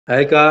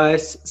Hey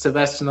guys,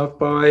 Sebastian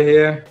Hofbauer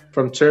here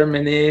from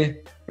Germany.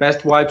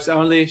 Best Vibes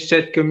Only,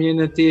 Shit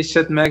Community,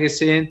 Shit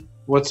Magazine.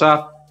 What's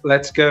up?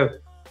 Let's go.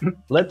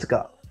 Let's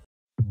go.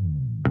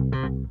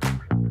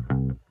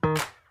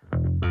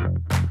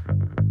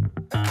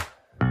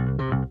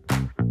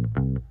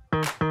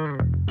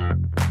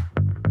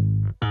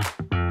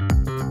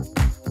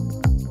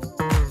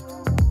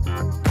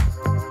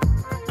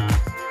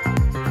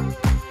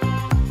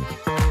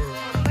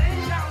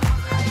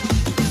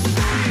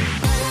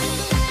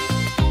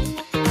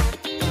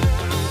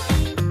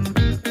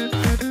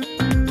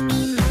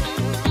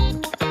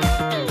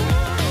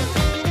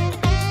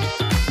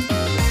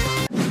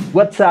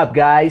 What's up,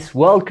 guys?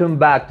 Welcome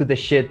back to the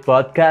Shit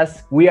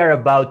Podcast. We are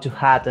about to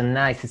have a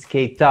nice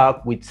skate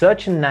talk with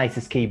such a nice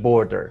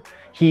skateboarder.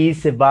 He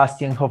is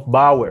Sebastian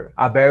Hofbauer,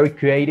 a very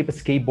creative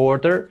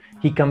skateboarder.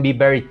 He can be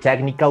very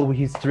technical with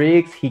his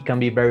tricks. He can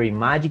be very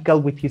magical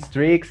with his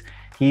tricks.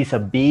 He's a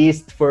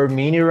beast for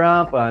mini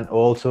ramp and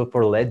also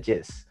for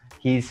ledges.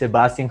 He's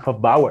Sebastian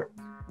Hofbauer.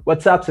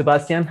 What's up,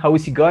 Sebastian? How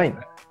is it going?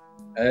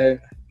 Hey,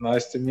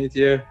 nice to meet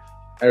you.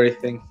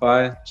 Everything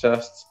fine.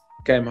 Just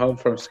came home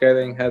from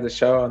skating, had a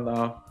shower, and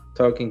now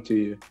talking to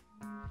you.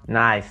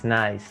 Nice.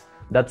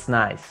 That's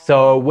nice.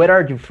 So, where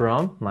are you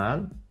from,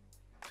 man?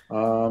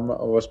 I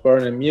was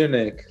born in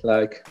Munich,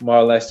 like more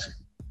or less,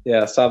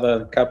 yeah,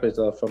 southern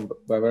capital from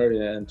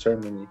Bavaria in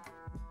Germany.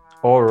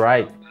 All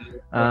right.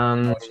 When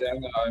I was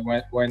younger,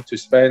 I went to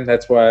Spain.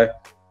 That's why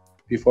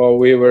before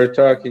we were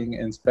talking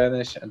in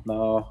Spanish, and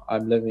now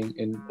I'm living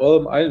in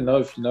Ulm. I don't know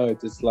if you know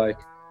it. It's like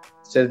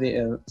city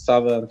in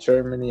southern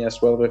Germany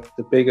as well, with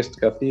the biggest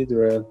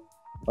cathedral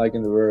like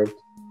in the world.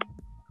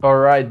 All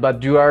right,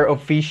 but you are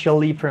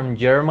officially from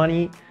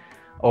Germany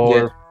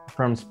or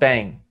from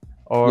Spain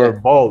or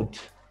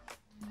both?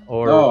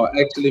 Or no,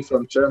 actually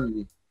from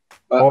Germany.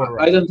 But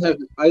right.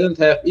 I don't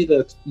have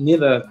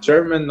neither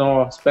German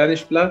nor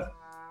Spanish blood.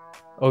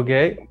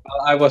 Okay.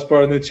 I was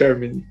born in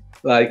Germany.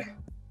 Like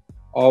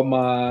all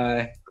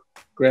my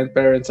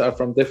grandparents are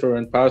from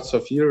different parts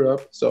of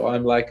Europe, so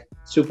I'm like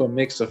super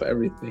mix of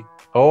everything.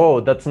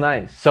 Oh, that's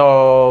nice.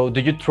 So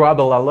do you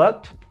travel a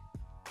lot?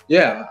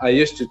 Yeah, I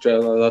used to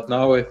travel a lot.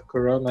 Now with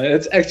Corona,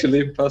 it's actually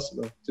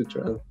impossible to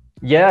travel.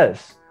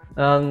 Yes.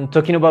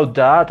 Talking about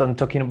that and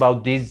talking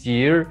about this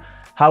year,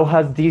 how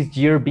has this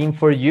year been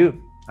for you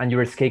and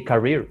your skate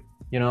career?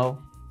 You know,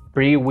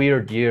 pretty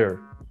weird year.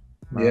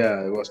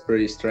 Yeah, it was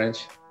pretty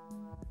strange.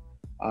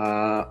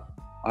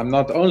 I'm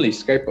not only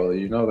skateboarder,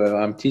 you know that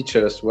I'm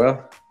teacher as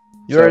well.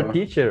 You're a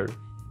teacher?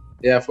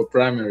 Yeah, for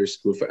primary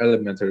school, for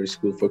elementary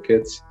school, for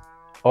kids.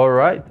 All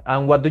right.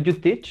 And what do you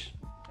teach?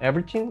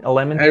 Everything?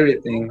 Elementary?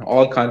 Everything,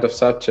 all kinds of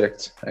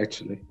subjects,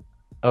 actually.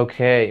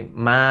 Okay,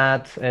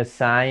 math,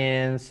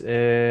 science,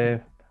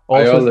 biology,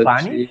 also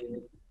Spanish?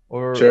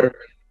 Or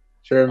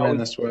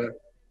German as well.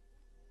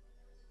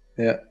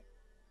 Yeah.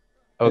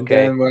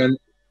 Okay. And then when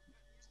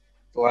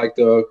like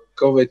the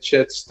COVID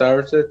shit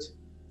started,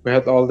 we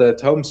had all that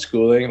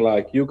homeschooling,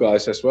 like you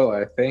guys as well,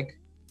 I think.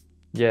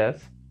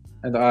 Yes.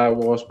 And I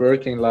was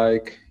working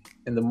like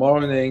in the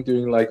morning,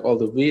 doing like all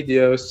the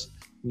videos.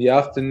 In the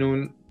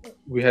afternoon,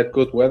 we had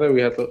good weather. We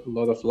had a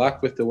lot of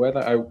luck with the weather.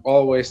 I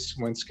always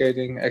went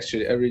skating,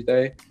 actually every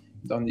day.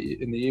 And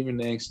in the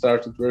evening,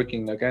 started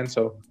working again.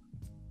 So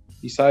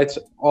besides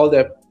all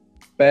that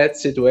bad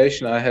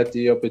situation, I had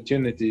the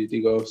opportunity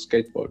to go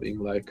skateboarding,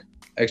 like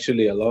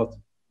actually a lot.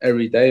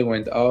 Every day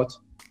went out.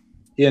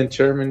 Here in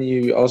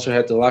Germany, we also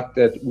had the luck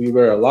that we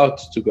were allowed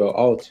to go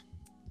out.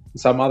 In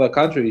some other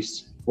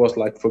countries, it was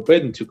like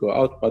forbidden to go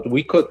out, but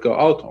we could go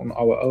out on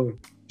our own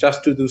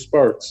just to do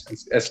sports.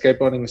 As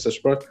skateboarding is a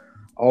sport,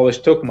 I always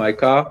took my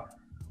car,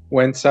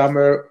 went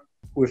somewhere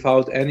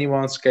without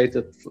anyone,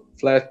 skated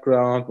flat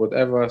ground,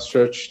 whatever,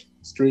 searched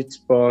street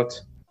spot,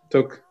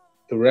 took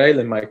the rail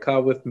in my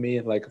car with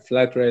me, like a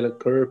flat rail, a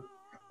curb,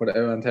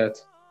 whatever, and had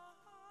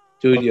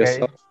do it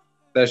yourself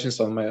sessions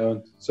on my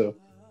own. So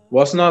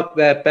was not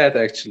that bad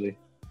actually.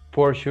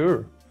 For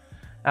sure.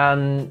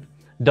 And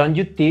don't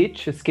you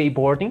teach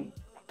skateboarding?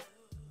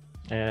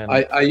 And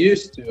I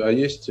used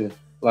to.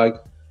 Like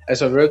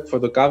as I work for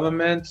the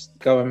government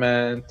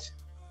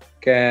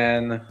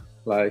can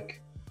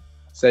like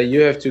say you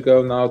have to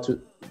go now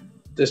to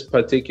this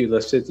particular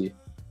city.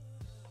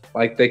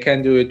 Like they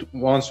can do it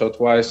once or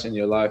twice in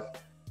your life.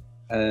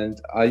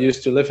 And I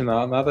used to live in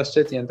another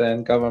city, and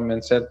then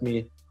government sent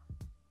me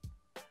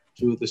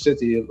to the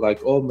city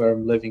like Ulm where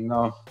I'm living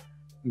now.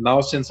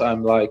 Now since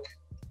I'm like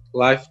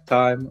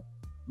lifetime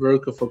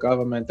worker for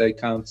government, they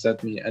can't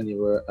send me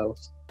anywhere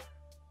else.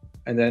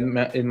 And then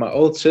in my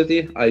old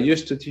city, I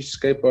used to teach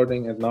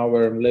skateboarding, and now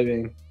where I'm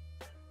living,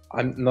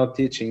 I'm not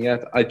teaching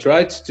yet. I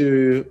tried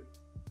to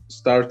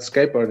start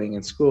skateboarding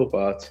in school,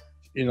 but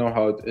you know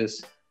how it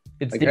is.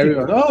 It's like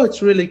everyone, oh,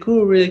 it's really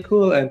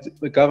cool. And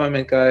the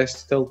government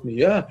guys told me,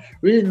 yeah,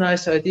 really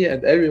nice idea.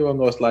 And everyone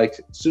was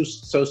like so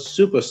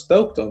super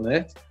stoked on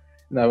it.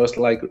 And I was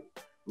like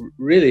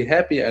really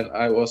happy, and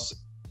I was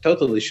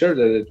totally sure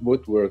that it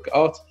would work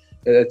out.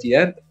 But at the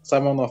end,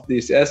 someone of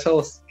these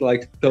assholes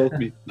like told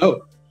me,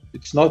 no,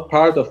 it's not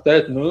part of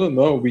that. No,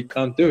 no, we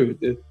can't do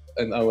it.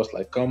 And I was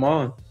like, come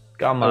on.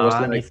 Come I was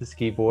on, like, it's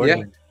yeah,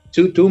 skateboarding.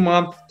 two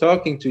months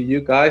talking to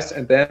you guys,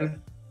 and then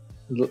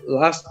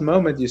last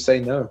moment you say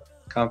no.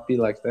 Can't be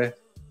like that.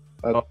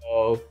 But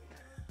Oh,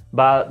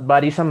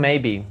 but it's a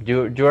maybe.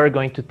 You are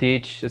going to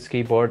teach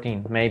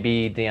skateboarding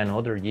maybe the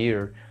another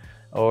year,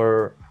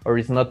 or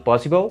it's not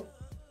possible.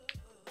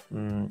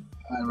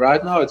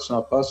 right now it's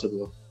not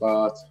possible.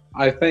 But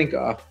I think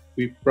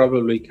we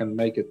probably can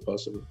make it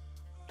possible.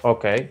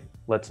 Okay,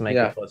 let's make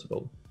Yeah. it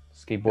possible.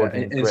 Yeah,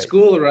 Skateboarding is in great.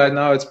 school right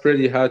now it's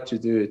pretty hard to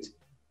do it,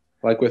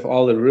 like with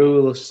all the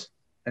rules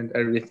and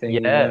everything,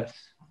 you know. Yes,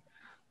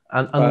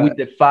 and with But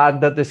the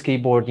fact that the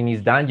skateboarding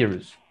is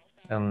dangerous,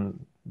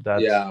 and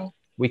that's yeah,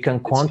 we can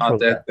it's not control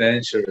that that.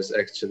 dangerous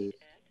actually.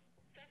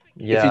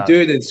 If you Yeah,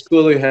 do it in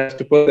school, you have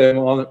to put them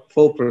on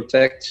full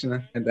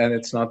protection, and then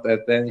it's not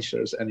that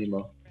dangerous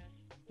anymore.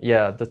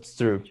 yeah, that's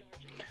true.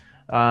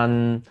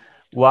 And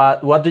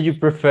what do you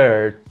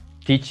prefer,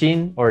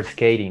 teaching or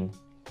skating?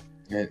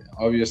 And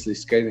obviously,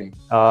 skating.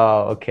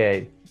 Oh,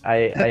 okay.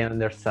 I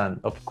understand,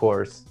 of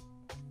course.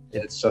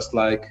 It's just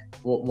like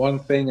one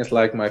thing is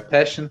like my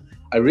passion.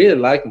 I really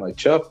like my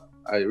job.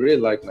 I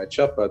really like my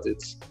job, but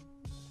it's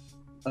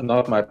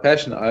not my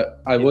passion.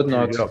 I It's would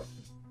your not. job.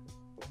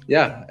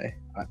 Yeah,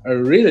 I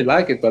really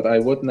like it, but I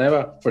would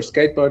never for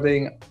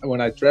skateboarding.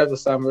 When I travel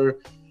somewhere,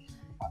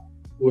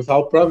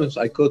 without problems,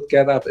 I could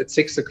get up at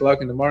 6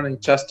 o'clock in the morning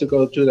just to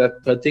go to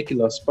that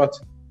particular spot.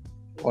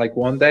 Like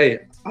one day,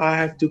 I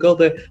have to go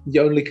there.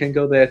 You only can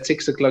go there at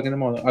 6 o'clock in the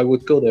morning. I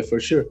would go there for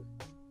sure.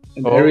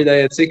 And Oh, every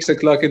day at 6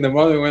 o'clock in the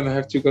morning when I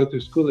have to go to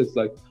school, it's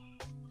like,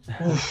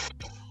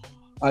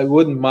 I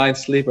wouldn't mind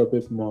sleep a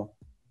bit more.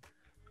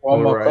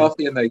 One all more right.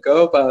 coffee and I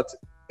go, but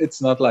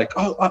it's not like,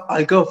 oh,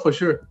 I go for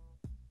sure.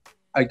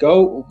 I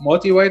go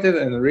motivated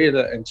and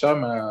really enjoy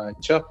my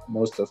job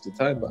most of the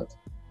time, but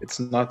it's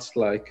not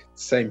like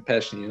same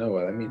passion, you know what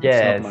I mean? It's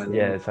not my Yes,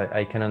 love. yes,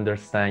 I can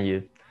understand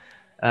you.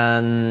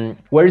 And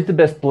where is the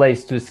best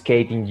place to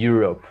skate in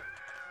Europe?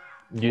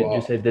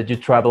 You Wow. said that you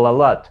travel a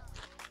lot.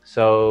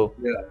 So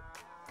Yeah.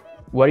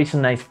 what is a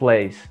nice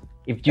place?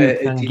 If you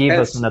It can give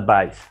us depends. an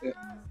advice.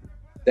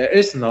 There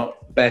is no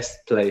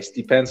best place.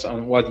 Depends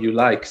on what you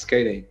like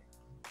skating.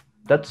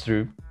 That's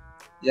true.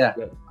 Yeah.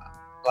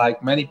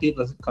 Like many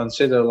people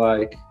consider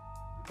like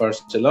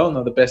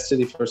Barcelona the best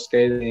city for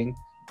skating.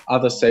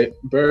 Others say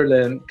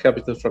Berlin,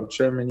 capital from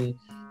Germany.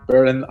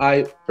 Berlin,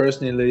 I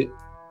personally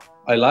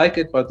I like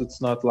it, but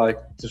it's not like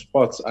the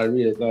spots I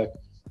really like.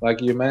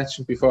 Like you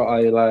mentioned before,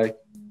 I like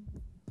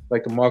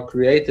a more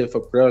creative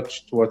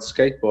approach towards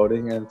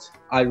skateboarding, and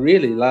I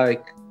really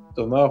like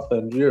the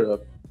Northern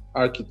Europe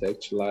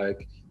architecture, like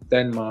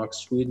Denmark,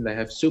 Sweden. They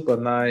have super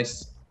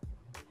nice,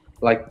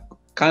 like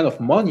kind of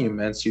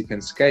monuments you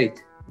can skate.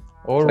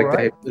 All Like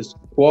they right. have this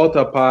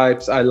quarter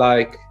pipes. I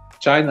like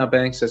China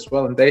banks as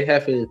well, and they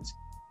have it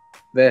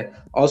there.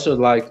 Also,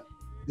 like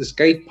the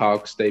skate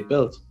parks they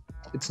built.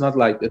 It's not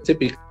like a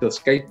typical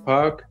skate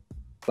park.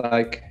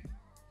 Like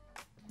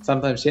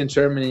sometimes here in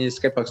Germany,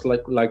 skate parks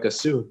like a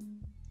zoo.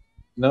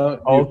 No,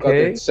 you've got Okay.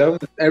 it. So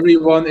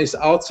everyone is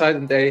outside,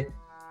 and they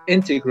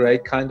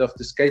integrate kind of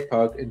the skate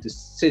park into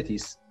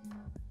cities.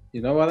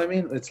 You know what I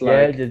mean? It's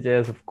Yeah, like yes,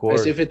 yes, of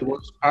as course. if it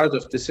was part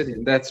of the city,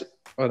 and that's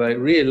what I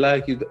really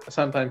like. You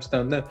sometimes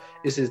don't know,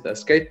 is it a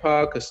skate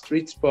park, a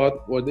street spot,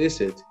 what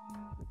is it?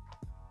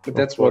 But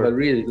Of that's what I course.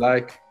 really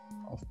like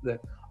of that.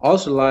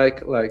 Also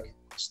like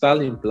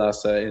Stalin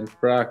Plaza in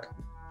Prague.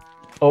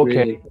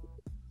 Okay. Really,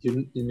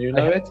 you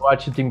I know have it?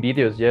 watched it in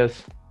videos,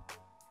 yes.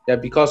 Yeah,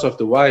 because of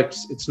the vibes.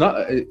 It's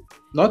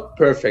not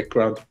perfect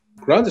ground.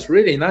 Ground is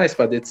really nice,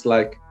 but it's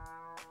like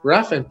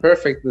rough and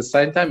perfect at the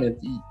same time.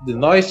 The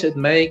noise it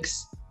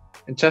makes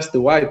and just the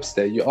vibes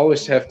there. You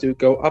always have to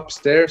go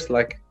upstairs,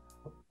 like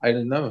I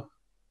don't know,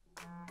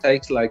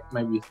 takes like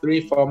maybe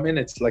 3-4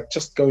 minutes, like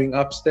just going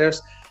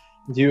upstairs.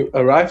 You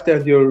arrive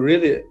there, you're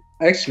really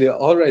actually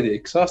already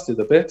exhausted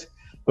a bit,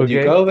 but you Okay.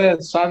 go there,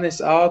 the sun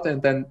is out,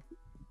 and then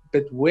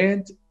bit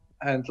wind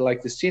and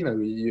like the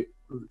scenery.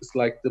 It's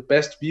like the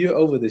best view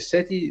over the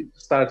city.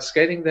 Start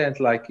skating there, and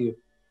like you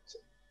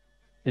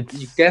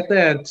It's get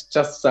there and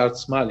just start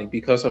smiling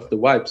because of the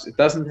vibes. It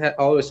doesn't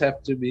always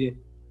have to be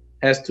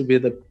has to be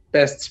the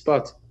best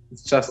spot.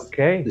 It's just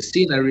okay. the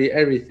scenery,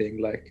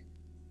 everything like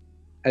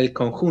el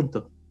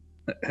conjunto,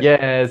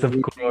 Yes,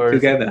 of everything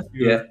course. together.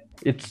 Yeah,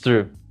 It's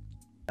true.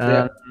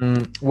 yeah.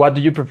 What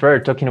do you prefer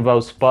talking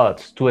about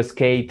spots to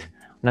skate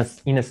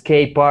in a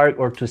skate park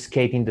or to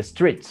skate in the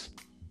streets?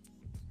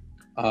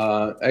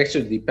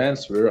 Actually,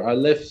 depends where I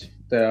live.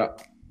 There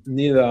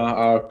neither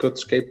are good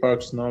skate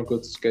parks nor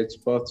good skate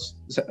spots.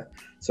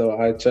 So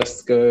I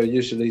just go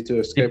usually to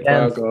a skate Depends.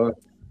 park or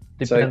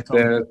take Depends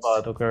on the that.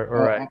 spot. Okay, all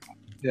Uh, right.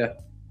 yeah,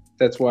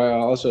 that's why I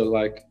also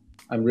like.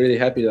 I'm really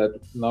happy that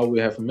now we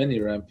have a mini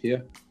ramp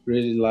here.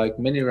 Really like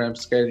mini ramp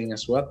skating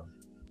as well.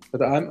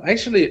 But I'm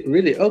actually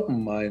really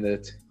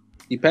open-minded.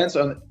 Depends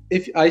on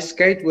if I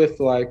skate with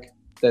like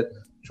that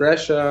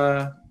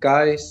Thrasher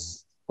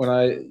guys. When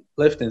I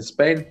lived in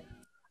Spain,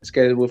 I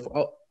skated with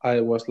I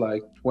was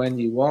like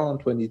 21,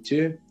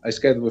 22. I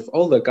skated with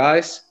all the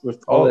guys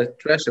with all Oh, the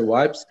treasure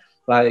wipes,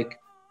 like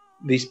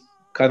these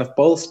kind of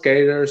bold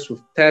skaters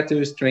with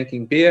tattoos,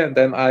 drinking beer. And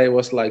then I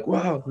was like,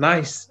 wow,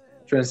 nice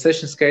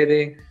transition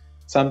skating.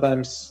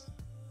 Sometimes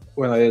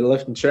when I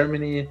lived in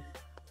Germany,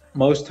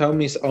 most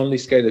homies only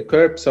skate a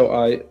curb, so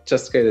I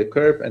just skate a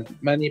curb and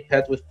many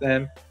pad with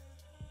them.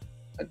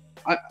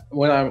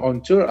 When I'm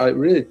on tour, I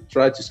really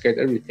try to skate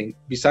everything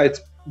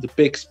besides the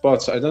big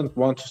spots. I don't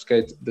want to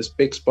skate these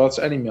big spots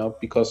anymore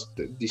because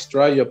they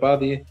destroy your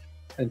body,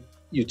 and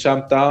you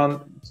jump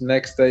down. The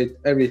next day,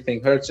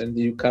 everything hurts, and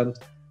you can't.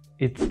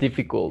 it's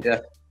difficult.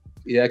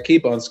 Yeah.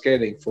 Keep on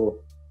skating for.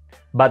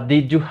 But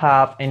did you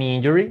have any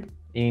injury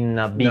in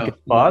a big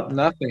spot?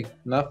 Nothing.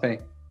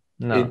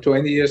 No. In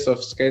 20 years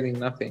of skating,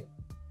 nothing.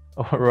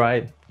 All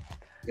right.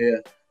 Yeah.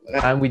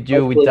 I'm with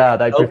you with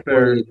that. I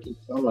prefer. It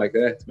keeps on like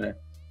that, man.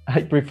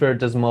 I prefer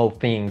the small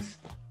things,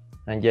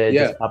 and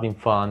just having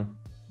fun.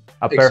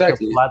 A perfect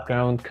flat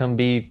ground can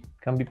be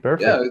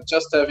perfect. Yeah,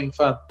 just having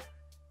fun.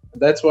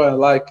 That's why I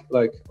like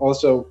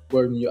also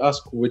when you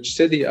ask which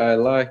city I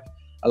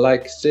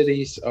like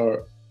cities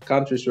or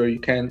countries where you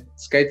can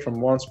skate from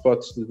one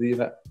spot to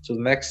the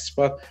next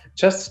spot.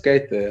 Just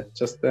skate there.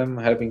 Just them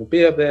having a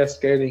beer there,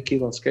 skating,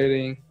 keep on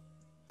skating.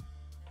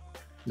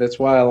 That's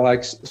why I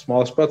like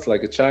small spots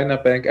like a China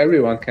Bank.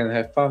 Everyone can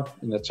have fun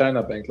in a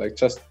China Bank. Like,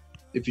 just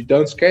if you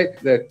don't skate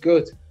that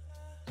good,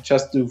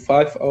 just do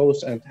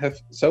 5-0s and have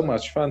so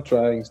much fun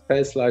trying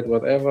tail slide,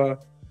 whatever.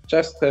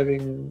 Just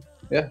having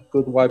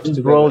good vibes just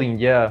together. Rolling,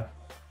 yeah.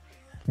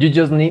 You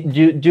just need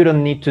you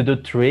don't need to do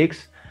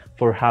tricks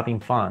for having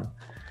fun.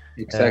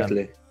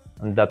 Exactly.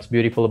 And that's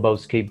beautiful about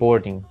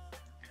skateboarding.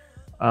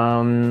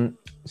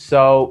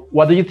 So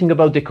what do you think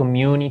about the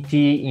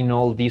community in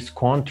all these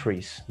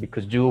countries?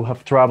 Because you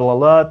have traveled a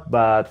lot,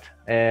 but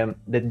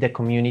the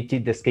community,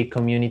 the skate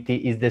community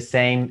is the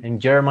same in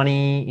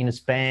Germany, in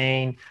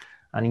Spain,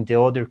 and in the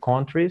other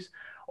countries?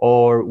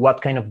 Or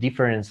what kind of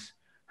difference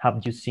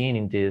have you seen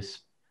in this?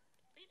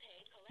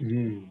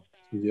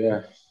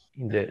 Yeah.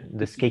 In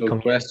the skate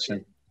community?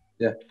 Question.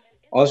 Yeah.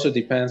 Also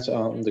depends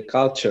on the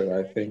culture,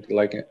 I think.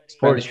 Like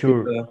Spanish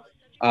people,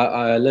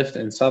 I lived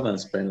in southern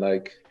Spain,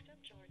 like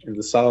in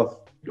the south,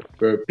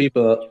 where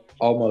people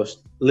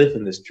almost live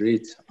in the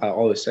streets. I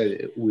always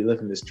say we live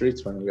in the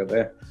streets when we are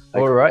there.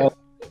 Like, all right. All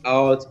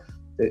out,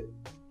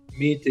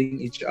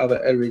 meeting each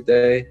other every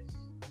day.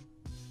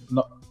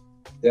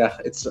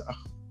 It's a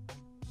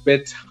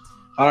bit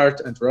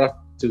hard and rough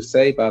to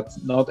say, but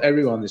not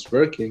everyone is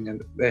working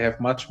and they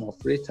have much more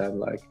free time,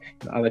 like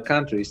in other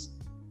countries.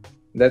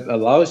 That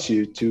allows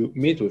you to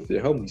meet with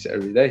your homies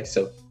every day.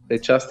 So they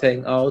just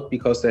hang out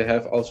because they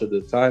have also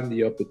the time,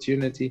 the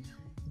opportunity,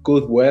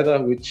 good weather,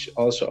 which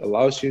also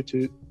allows you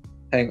to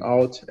hang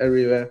out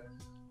everywhere.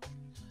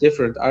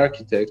 Different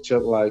architecture,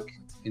 like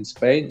in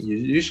Spain, you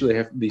usually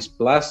have these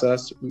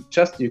plazas,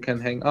 just you can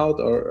hang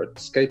out, or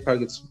skate park,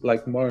 it's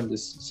like more in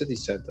this city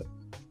center.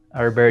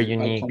 Are very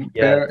unique.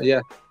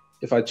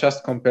 If I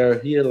just compare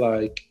here,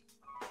 like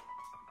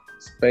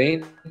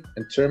Spain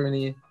and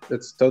Germany,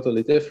 that's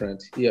totally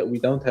different. Yeah, we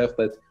don't have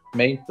that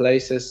main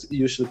places.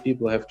 Usually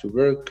people have to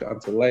work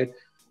until late.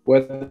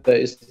 Weather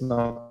is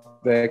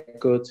not that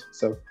good,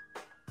 so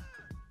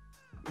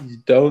you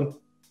don't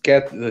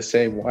get the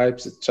same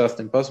vibes. It's just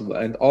impossible.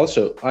 And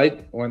also,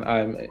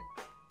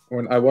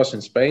 when I was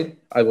in Spain,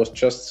 I was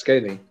just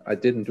skating. I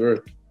didn't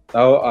work.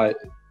 Now I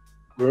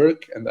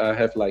work and I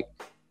have like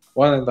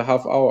 1.5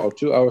 hours or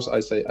 2 hours.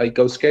 I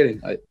go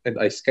skating.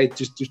 I skate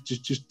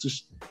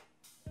just.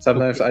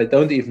 Sometimes I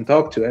don't even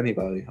talk to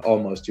anybody,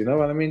 almost. You know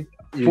what I mean?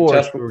 You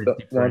just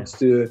want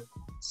to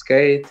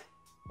skate.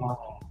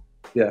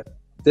 Yeah,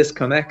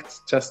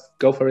 disconnect. Just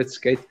go for it,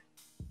 skate.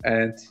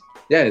 And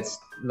yeah, it's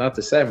not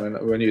the same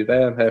when you're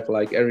there and have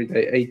like every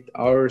day 8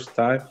 hours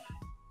time.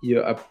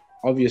 You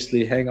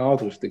obviously hang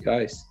out with the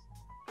guys.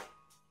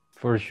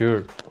 For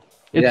sure.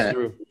 It's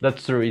true.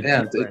 That's true.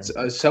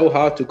 It's so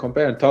hard to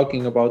compare. And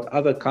talking about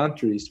other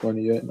countries, when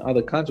you're in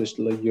other countries,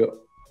 like you're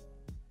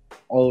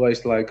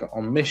always like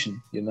on mission,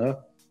 you know,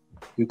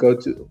 you go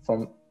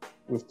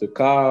with the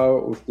car,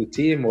 with the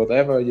team,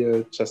 whatever,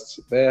 you're just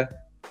there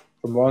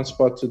from one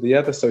spot to the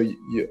other, so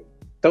you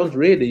don't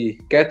really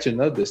get to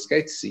know the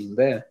skate scene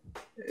there.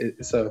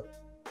 It's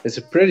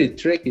a pretty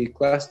tricky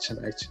question,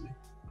 actually,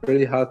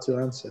 really hard to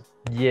answer.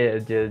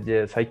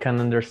 Yes, I can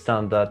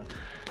understand that.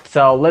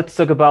 So let's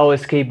talk about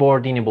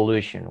skateboarding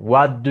evolution.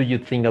 What do you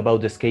think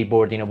about the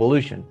skateboarding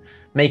evolution?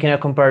 Making a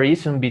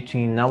comparison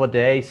between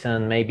nowadays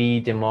and maybe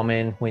the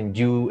moment when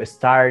you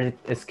started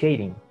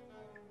skating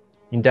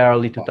in the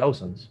early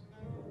 2000s.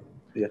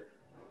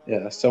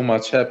 Yeah, so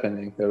much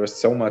happening. There was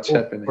so much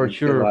happening. For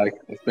sure. Like,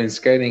 I've been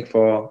skating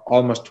for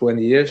almost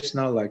 20 years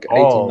now, like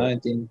 18,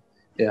 19.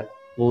 Yeah.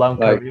 Long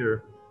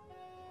career.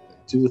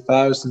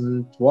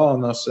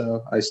 2001 or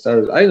so I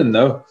started. I don't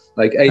know,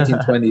 like 18,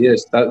 20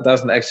 years. That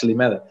doesn't actually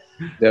matter.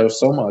 There was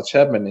so much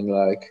happening.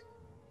 Like,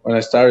 when I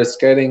started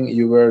skating,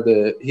 you were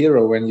the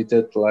hero when you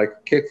did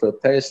like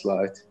kickflip tail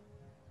slide.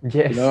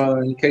 Yes. You know,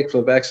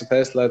 kickflip extra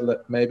tail slide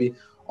maybe,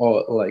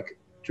 or like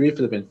three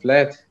flipping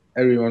flat.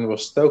 Everyone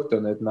was stoked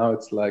on it. Now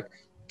it's like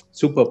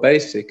super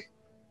basic.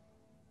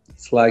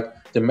 It's like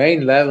the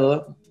main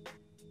level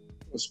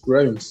was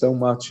growing so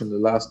much in the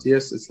last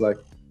years. It's like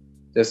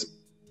there's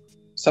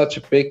such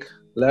a big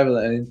level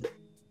and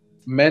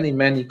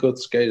many good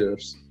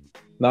skaters.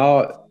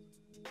 Now,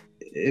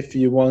 if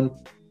you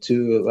want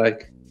to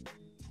like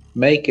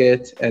make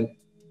it, and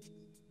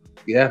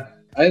yeah,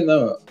 I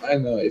know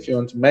if you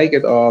want to make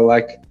it, or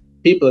like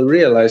people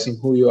realizing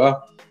who you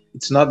are,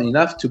 it's not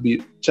enough to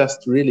be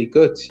just really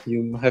good.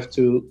 You have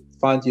to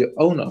find your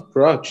own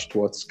approach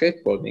towards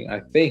skateboarding, I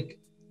think.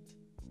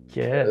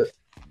 Yes.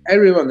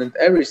 Everyone in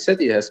every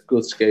city has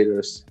good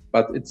skaters,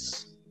 but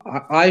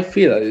I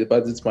feel,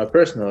 but it's my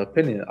personal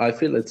opinion, I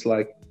feel it's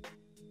like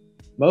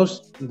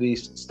most of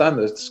these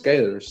standard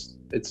skaters,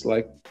 it's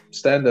like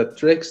standard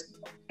tricks,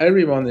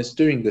 everyone is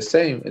doing the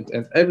same,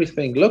 and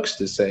everything looks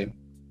the same.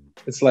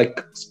 It's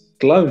like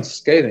clone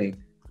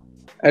skating.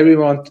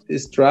 Everyone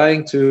is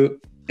trying to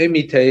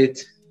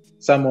imitate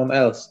someone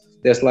else.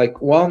 There's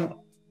like one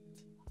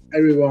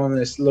everyone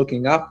is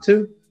looking up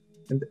to,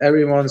 and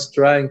everyone's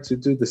trying to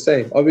do the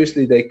same.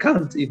 Obviously, they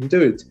can't even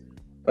do it,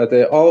 but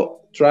they're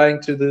all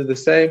trying to do the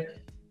same,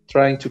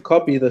 trying to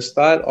copy the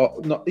style,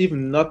 or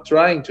not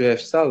trying to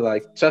have style,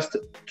 like just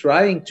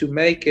trying to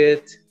make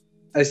it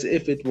as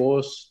if it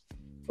was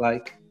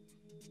like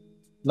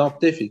not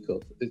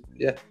difficult.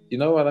 Yeah, you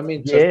know what I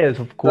mean? Just yes,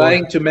 of course.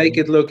 Trying to make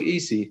it look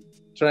easy.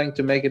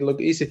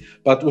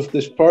 But with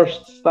this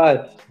first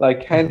style,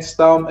 like hands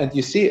down, and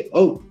you see,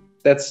 oh,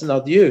 that's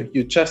not you.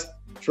 You're just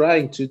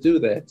trying to do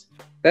that.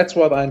 That's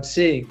what I'm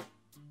seeing.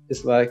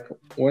 It's like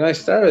when I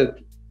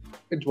started,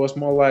 it was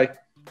more like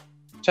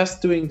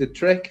just doing the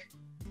trick,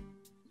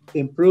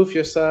 improve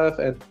yourself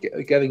and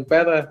getting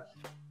better.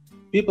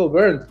 People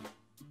weren't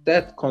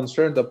that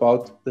concerned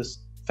about this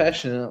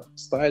fashion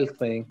style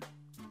thing,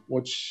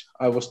 which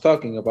I was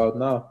talking about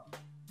now,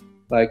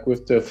 like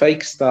with the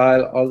fake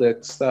style, all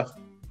that stuff.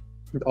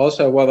 And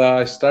also what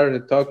I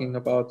started talking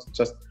about,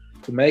 just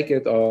to make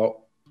it or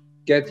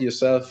get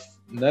yourself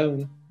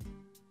known,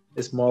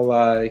 is more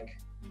like,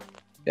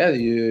 yeah,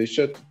 you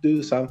should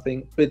do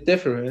something a bit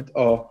different,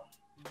 or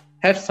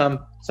have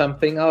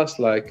something else,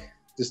 like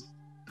just,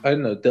 I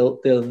don't know,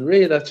 Dylan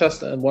Reed. That's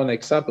just one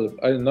example.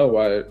 I don't know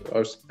why I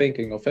was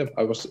thinking of him.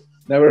 I was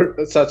never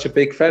such a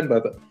big fan,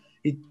 but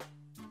he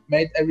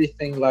made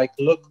everything like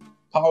look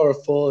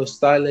powerful,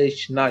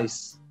 stylish,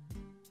 nice.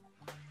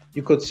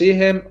 You could see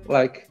him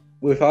like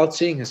without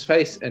seeing his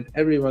face, and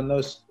everyone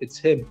knows it's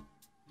him.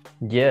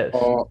 Yes.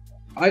 Or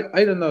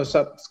I don't know,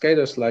 some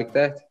skaters like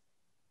that.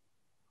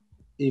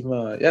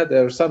 Even yeah,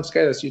 there are some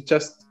skaters you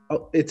just,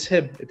 oh, it's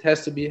him. It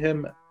has to be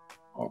him,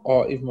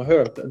 or even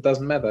her. It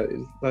doesn't matter.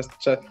 It's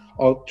just,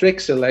 or trick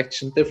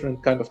selection,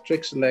 different kind of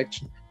trick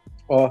selection.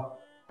 Or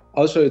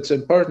also, it's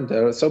important.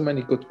 There are so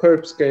many good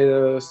curb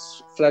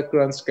skaters, flat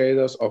ground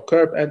skaters, or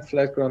curb and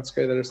flat ground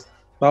skaters.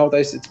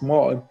 Nowadays, it's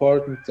more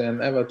important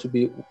than ever to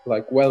be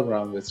like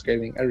well-rounded,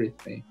 skating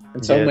everything.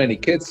 And so many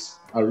kids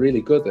are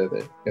really good at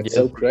it. It's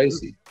so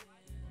crazy.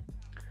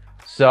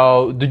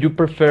 So, do you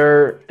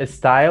prefer a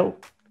style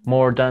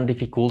more than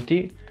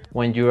difficulty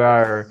when you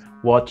are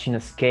watching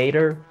a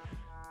skater?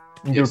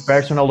 In your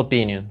personal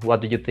opinion,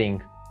 what do you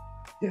think?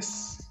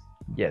 Yes.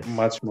 Yes.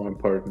 Much more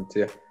important,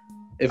 yeah.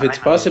 If it's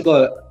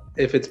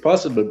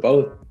possible,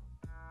 both.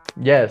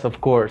 Yes,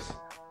 of course.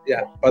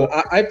 Yeah, but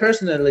I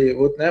personally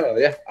would never.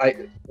 Yeah,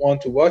 I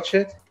want to watch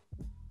it.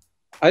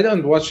 I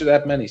don't watch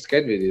that many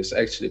skate videos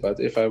actually, but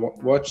if I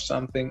watch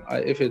something,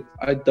 if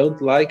I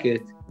don't like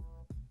it,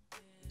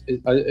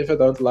 if I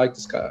don't like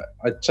this guy,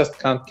 I just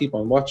can't keep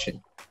on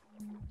watching.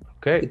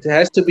 Okay. It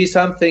has to be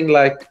something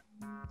like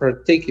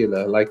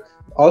particular. Like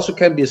also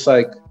can be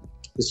like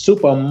the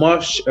super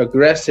mush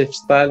aggressive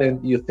style,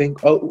 and you think,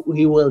 oh,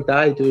 he will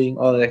die doing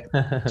all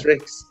the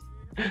tricks.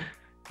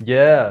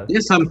 Yeah. Yeah,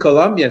 some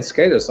Colombian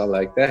skaters are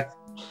like that.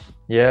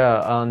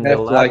 Yeah, and the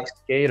like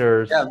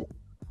skaters.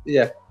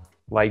 Yeah.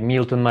 Like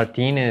Milton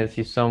Martinez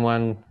is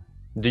someone.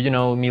 Do you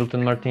know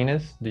Milton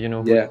Martinez? Do you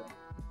know? Yeah.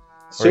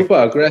 Super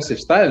aggressive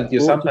style. You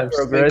sometimes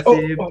think,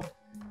 oh.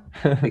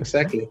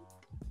 Exactly.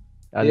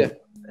 And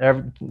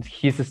yeah.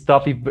 His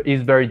stuff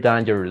is very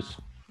dangerous.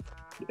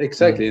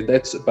 Exactly.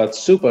 But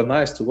super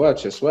nice to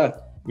watch as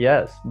well.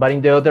 Yes, but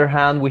in the other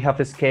hand, we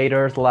have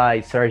skaters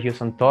like Sergio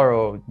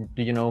Santoro.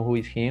 Do you know who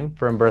is him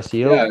from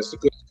Brazil? Yeah, it's a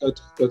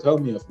good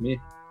homie of me.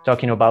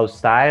 Talking about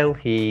style,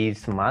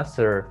 he's a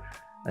master,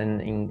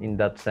 in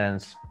that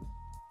sense.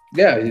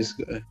 Yeah,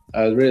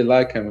 I really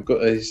like him.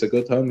 He's a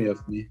good homie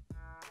of me.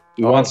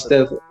 We once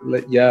did,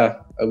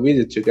 a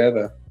video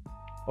together.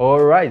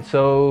 All right.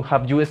 So,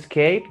 have you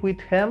escaped with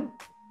him?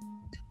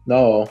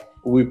 No,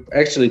 we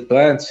actually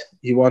planned.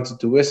 He wanted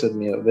to visit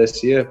me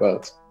this year,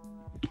 but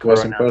it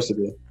was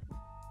impossible.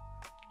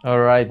 All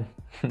right.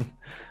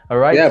 All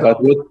right. Yeah,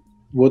 but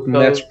would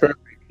match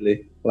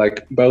perfectly.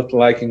 Like both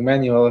liking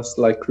manuals,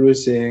 like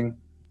cruising,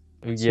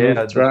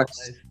 smooth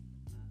tracks. Nice.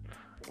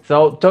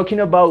 So talking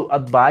about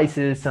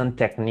advices and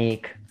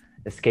technique,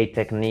 skate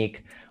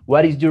technique,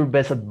 What is your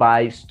best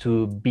advice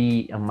to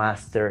be a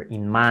master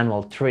in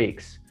manual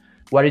tricks?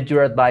 What is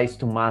your advice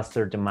to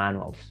master the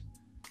manuals?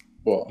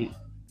 Well,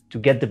 to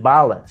get the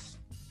balance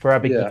for a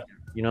beginner,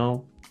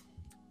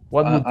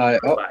 What would be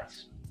your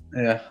advice?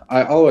 Yeah,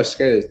 I always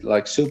skated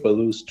like super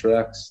loose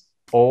tracks.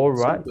 All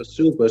right.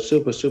 Super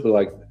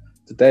like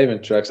the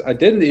David tracks. I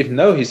didn't even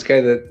know he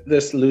skated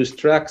this loose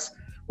tracks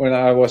when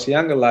I was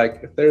younger,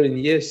 like 13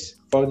 years,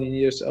 14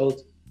 years old.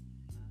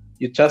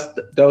 You just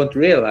don't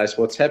realize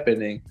what's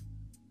happening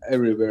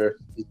everywhere.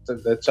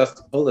 They're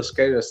just all the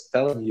skaters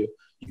telling you,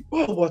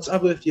 "Oh, what's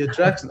up with your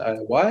tracks?" And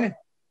why?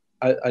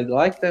 I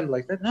like them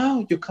like that.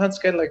 No, you can't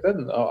skate like that.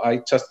 No,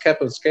 I just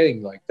kept on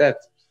skating like that,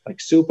 like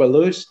super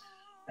loose,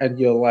 and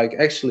you're like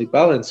actually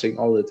balancing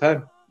all the time.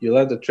 You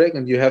land the trick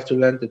and you have to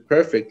land it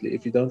perfectly.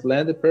 If you don't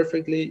land it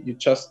perfectly, you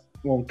just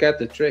won't get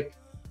the trick.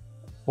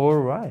 All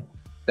right.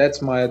 That's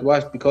my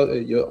advice, because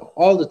you're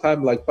all the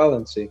time like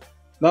balancing,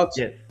 not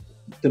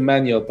the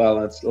manual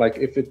balance. Like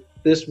if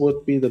this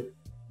would be the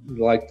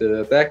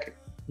deck,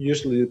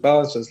 usually the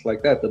balance is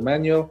like that, the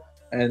manual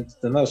and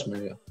the nose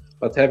manual.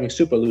 But having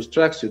super loose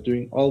tracks, you're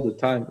doing all the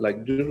time like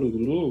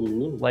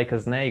a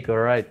snake.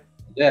 All right.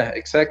 Yeah,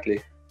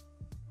 exactly.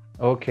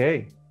 Okay,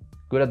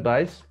 good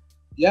advice.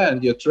 Yeah,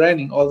 and you're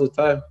training all the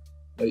time.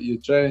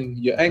 You're training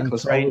your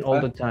ankles all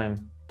the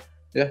time.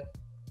 Yeah,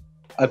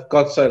 I've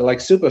got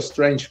like super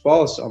strange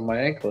balls on my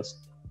ankles.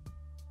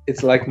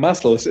 It's like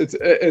muscles.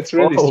 It's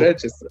really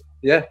strange.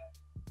 Yeah,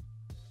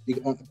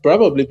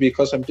 probably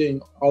because I'm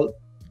doing all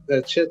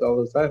that shit all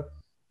the time.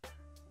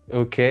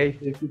 Okay.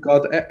 If you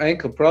got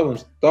ankle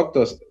problems,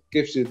 doctors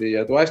gives you the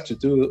advice to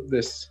do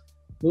this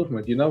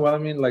movement. You know what I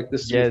mean? Like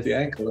this with the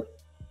ankle.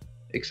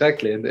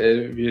 Exactly. And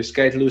if you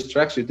skate loose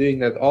tracks, you're doing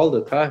that all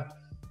the time.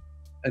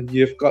 And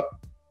you've got,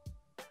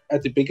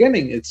 at the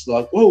beginning, it's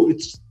like,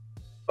 it's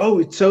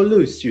so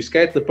loose. You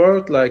skate the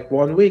board like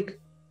 1 week,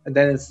 and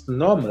then it's the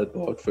normal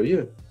board for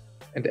you.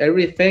 And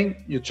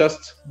everything, you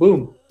just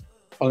boom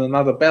on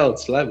another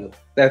balance level.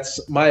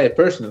 That's my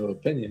personal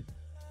opinion.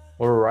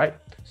 All right.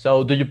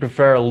 So do you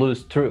prefer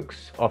loose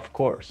tricks? Of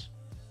course.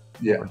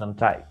 Yeah. More than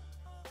tight.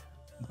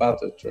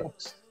 Butter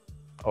trucks.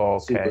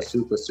 Okay.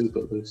 Super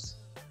loose.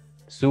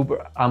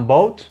 Super. And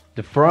both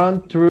the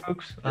front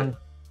tricks and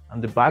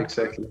the back.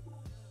 Exactly.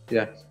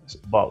 Yeah.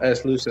 Both.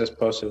 As loose as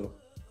possible.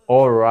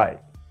 All right.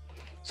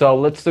 So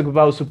let's talk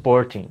about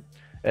supporting.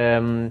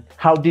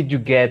 How did you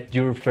get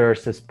your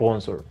first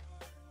sponsor?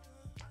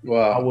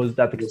 Wow. How was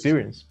that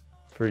experience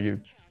for you?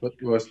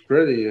 It was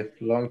pretty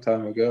long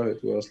time ago.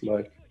 It was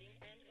like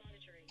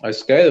I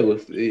skated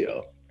with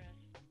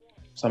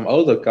some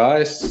older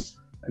guys,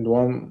 and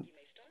one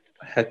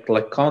had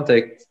like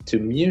contact to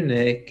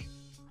Munich,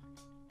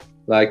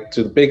 like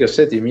to the bigger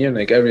city,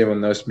 Munich.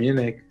 Everyone knows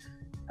Munich.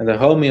 And the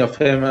homie of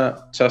him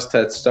just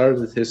had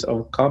started his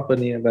own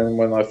company. And then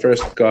when I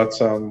first got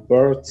some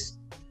boards,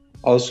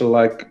 also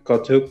like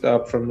got hooked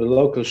up from the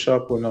local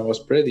shop when I was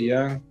pretty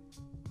young.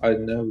 I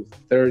don't know,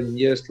 13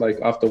 years, like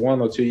after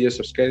 1 or 2 years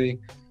of skating.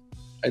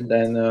 And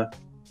then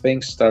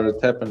things started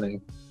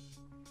happening.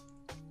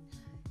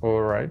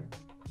 All right.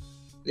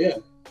 Yeah.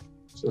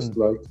 Just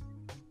like,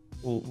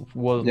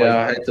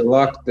 I had the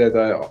luck that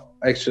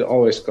I actually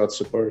always got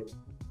support.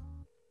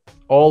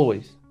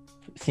 Always?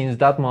 Since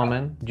that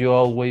moment, you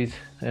always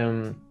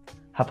have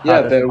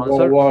had a there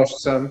sponsor?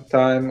 was some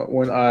time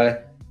when I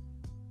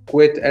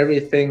quit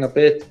everything a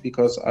bit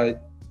because I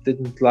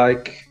didn't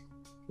like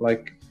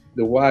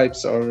the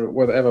vibes or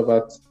whatever,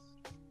 but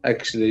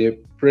actually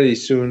pretty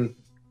soon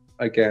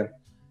again.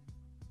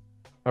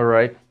 All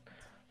right.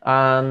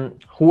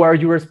 And who are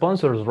your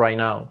sponsors right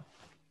now?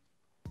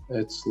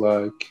 It's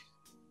like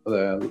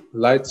the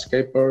Light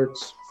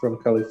Skateboards from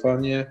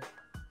California,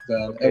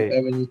 then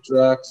Avenue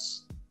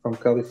Trucks from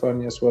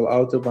California as well,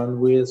 Autobahn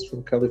Wheels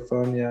from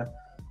California.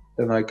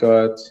 Then I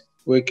got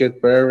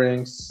Wicked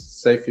Bearings,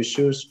 Save Your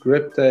Shoes,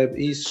 Grip Tape,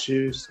 Ease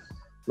Shoes,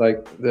 like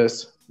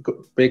this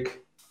big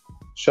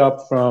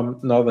shop from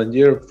Northern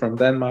Europe, from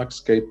Denmark,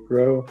 Skate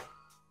Pro.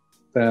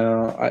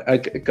 I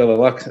got a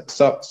lot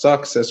of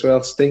socks as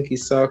well, Stinky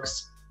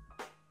Socks,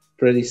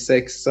 pretty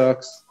sick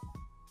socks.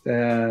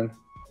 Then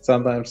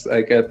sometimes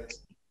I get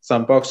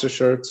some boxer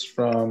shirts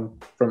from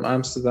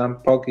Amsterdam,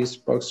 Poggy's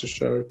boxer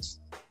shirts.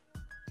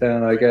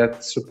 Then I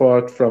get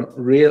support from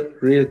real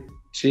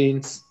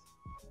jeans,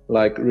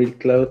 like real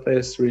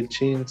clothes, real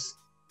jeans.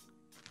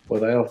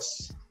 What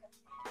else?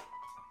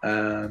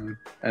 And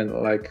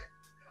like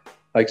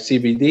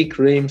CBD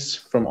creams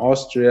from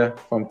Austria,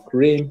 from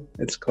Cream,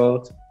 it's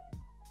called.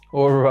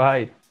 All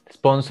right.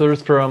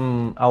 Sponsors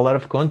from a lot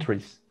of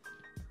countries.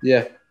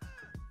 Yeah.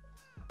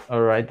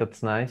 All right,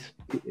 that's nice.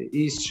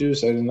 East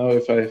Shoes, I don't know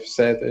if I've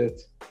said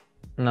it.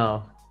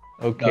 No.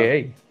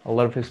 Okay. No. A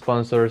lot of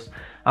sponsors.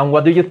 And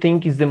what do you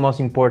think is the most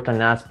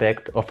important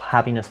aspect of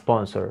having a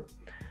sponsor?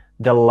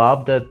 The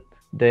love that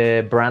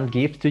the brand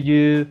gives to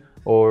you,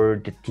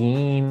 or the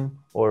team,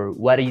 or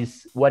what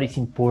is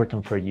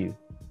important for you?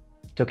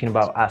 Talking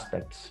about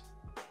aspects.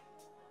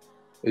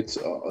 It's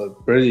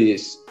pretty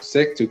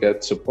sick to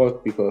get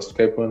support because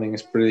skateboarding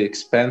is pretty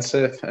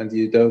expensive and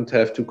you don't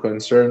have to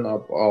concern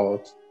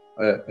about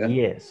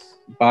Yes.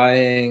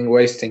 buying,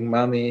 wasting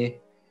money.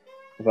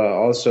 But I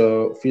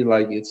also feel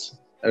like it's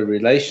a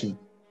relation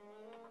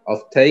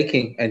of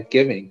taking and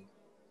giving.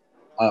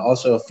 I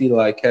also feel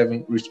like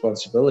having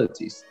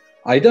responsibilities.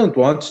 I don't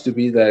want to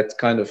be that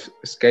kind of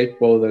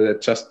skateboarder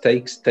that just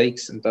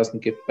takes and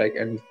doesn't give back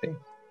anything.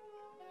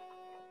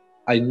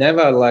 I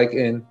never like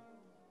in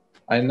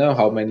I know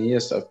how many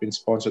years I've been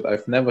sponsored.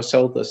 I've never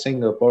sold a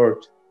single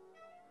board,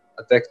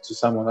 a deck to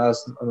someone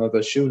else,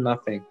 another shoe,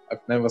 nothing.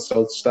 I've never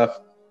sold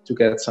stuff to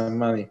get some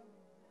money.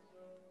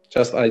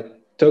 Just I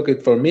took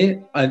it for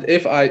me, and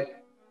if I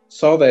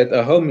saw that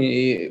a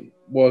homie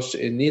was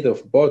in need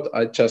of a board,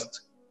 I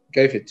just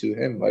gave it to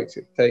him, like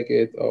take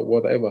it or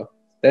whatever.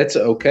 That's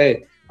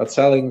okay. But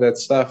selling that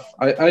stuff,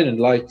 I didn't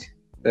like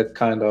that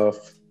kind of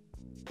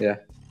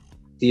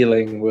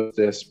dealing with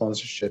the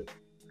sponsorship.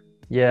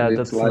 Yeah, And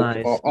it's that's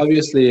like nice.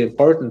 obviously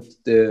important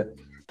the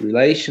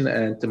relation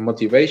and the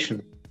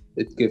motivation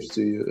it gives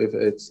to you. If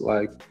it's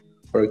like,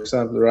 for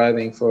example,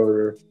 riding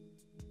for a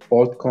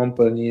board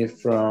company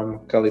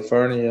from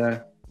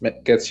California,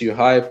 gets you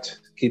hyped,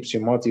 keeps you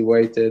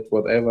motivated,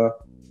 whatever.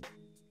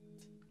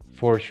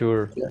 For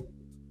sure.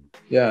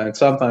 Yeah, and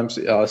sometimes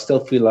I still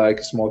feel like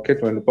a small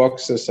kid when the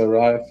boxes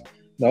arrive.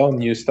 No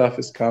new stuff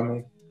is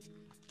coming.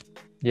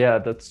 Yeah,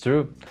 that's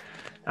true.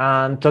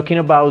 And talking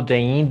about the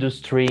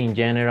industry in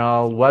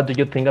general, what do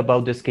you think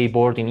about the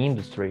skateboarding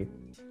industry?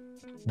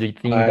 Do you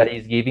think that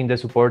is giving the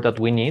support that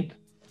we need?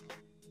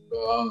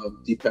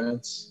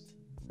 Depends.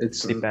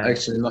 It's Depends.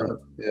 actually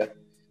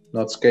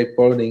not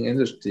skateboarding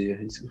industry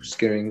who's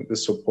giving the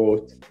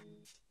support.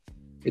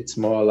 It's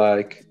more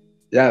like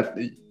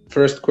the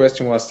first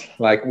question was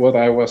like what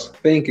I was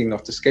thinking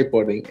of the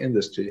skateboarding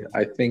industry.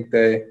 I think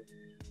they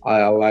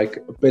are like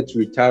a bit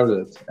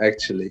retarded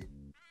actually.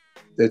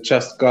 They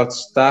just got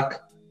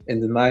stuck in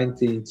the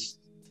 19th.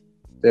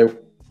 There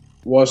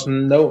was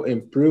no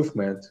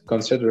improvement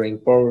considering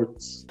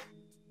boards,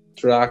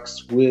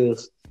 tracks,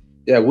 wheels.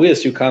 Yeah,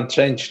 wheels you can't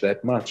change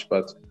that much,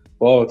 but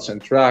boards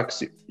and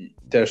tracks,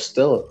 there's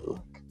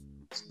still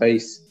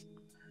space.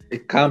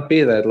 It can't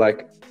be that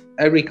like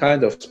every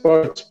kind of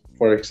sport,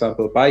 for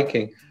example,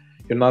 biking,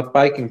 you're not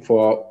biking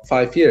for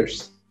 5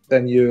 years.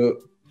 Then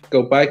you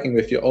go biking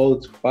with your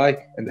old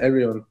bike and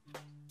everyone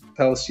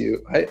tells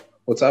you, hey,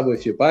 what's up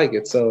with your bike?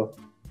 It's so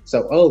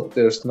old.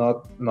 There's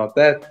not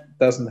that,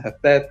 doesn't have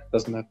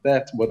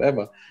that,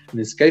 whatever. And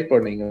in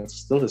skateboarding, it's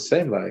still the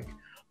same. Like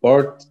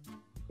board,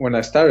 when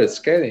I started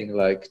skating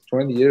like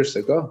 20 years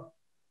ago,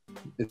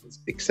 it's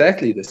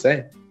exactly the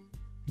same.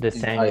 The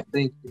same. I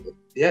think,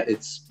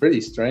 it's pretty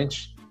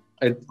strange.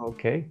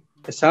 Okay.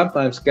 I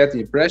sometimes get the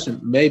impression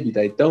maybe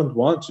they don't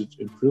want to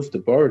improve the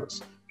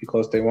boards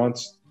because they want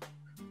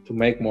to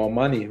make more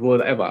money,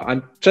 whatever.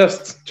 I'm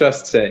just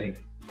saying.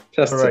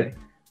 Just saying.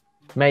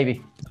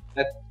 Maybe.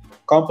 That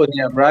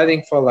company I'm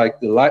riding for, like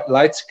the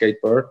light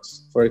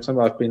skateboards, for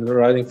example, I've been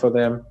riding for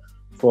them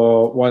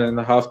for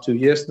 1.5, 2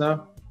 years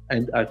now,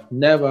 and I've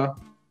never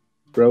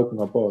broken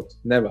a board.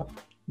 Never.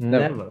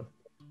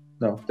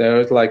 No,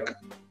 they're like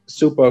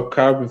super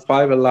carbon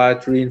fiber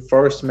light,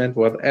 reinforcement,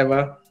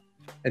 whatever.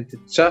 And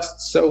it's just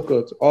so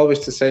good.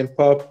 Always the same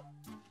pop,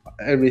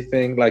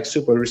 everything like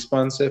super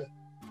responsive.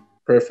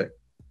 Perfect.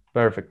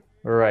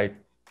 All right.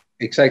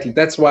 Exactly.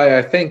 That's why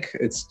I think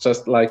it's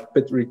just like a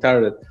bit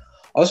retarded.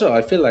 Also,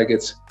 I feel like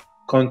it's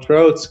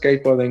controlled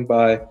skateboarding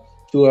by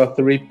 2 or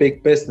 3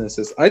 big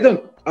businesses.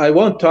 I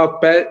won't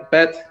talk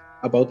bad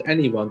about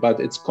anyone,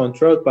 but it's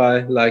controlled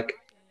by like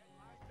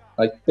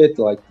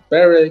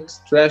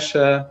Barracks,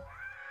 Thrasher,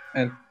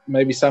 and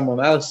maybe someone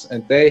else,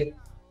 and they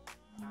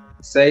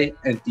say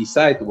and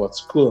decide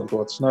what's cool and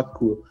what's not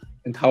cool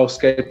and how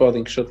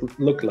skateboarding should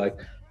look like.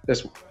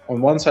 There's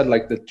on one side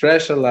like the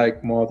Thrasher,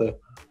 like more the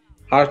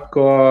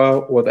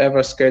hardcore,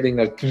 whatever skating,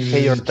 like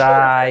Pay or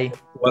die,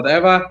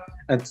 whatever,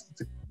 and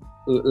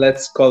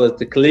let's call it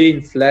the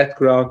clean, flat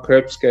ground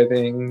curb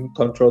skating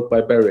controlled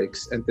by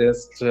Barracks. And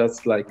there's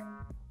just like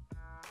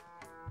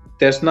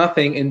there's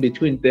nothing in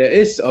between. There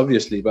is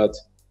obviously, but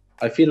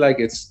I feel like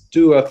it's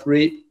 2 or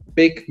 3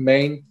 big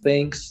main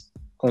things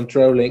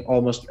controlling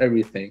almost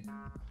everything.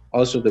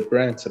 Also the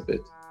brands a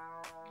bit.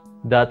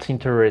 That's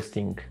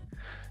interesting.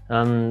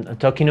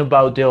 Talking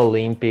about the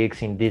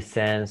Olympics in this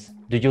sense,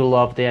 do you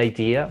love the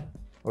idea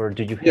or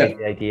do you hate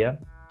the idea?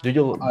 Do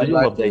you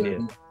love the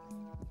idea?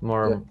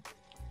 More.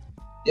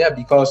 Yeah,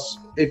 because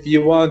if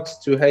you want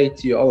to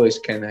hate, you always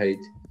can hate.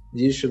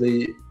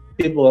 Usually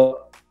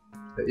people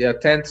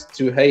tend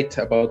to hate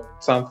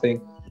about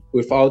something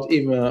without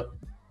even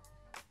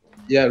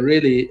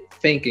really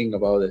thinking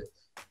about it.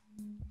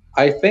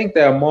 I think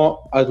there are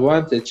more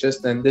advantages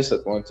than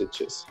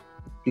disadvantages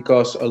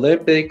because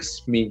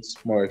Olympics means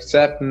more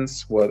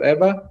acceptance,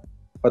 whatever.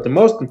 But the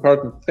most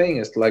important thing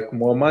is like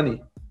more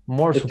money.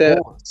 More if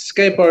support.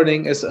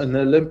 Skateboarding is an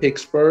Olympic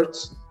sport,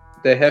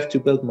 they have to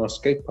build more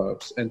skate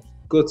parks and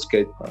good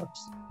skate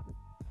parks.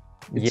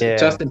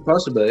 It's just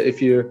impossible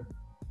if you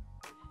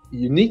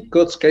you need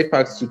good skate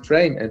parks to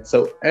train, and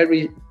so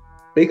every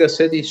bigger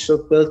city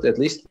should build at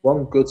least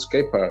one good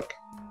skate park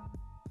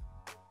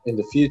in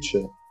the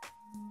future.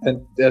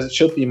 And there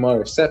should be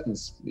more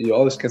acceptance. You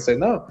always can say,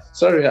 no,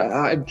 sorry,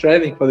 I'm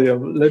training for the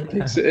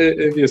Olympics.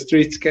 If your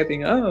street's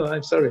getting, oh,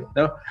 I'm sorry.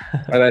 No,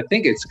 but I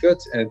think it's good.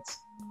 And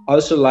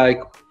also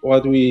like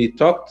what we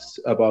talked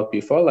about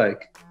before,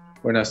 like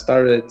when I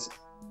started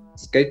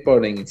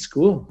skateboarding in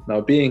school,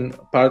 now being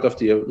part of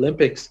the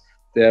Olympics,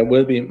 there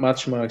will be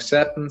much more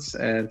acceptance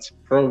and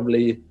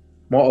probably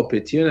more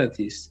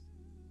opportunities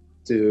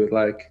to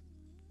like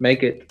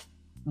make it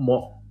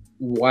more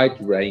wide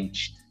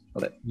ranged.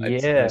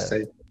 I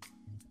say.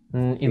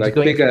 Like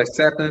bigger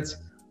acceptance.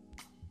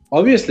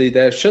 Obviously,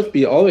 there should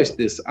be always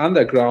this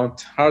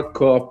underground,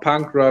 hardcore,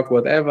 punk rock,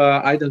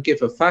 whatever, I don't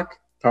give a fuck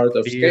part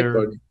of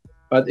skateboarding,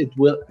 but it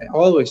will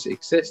always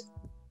exist.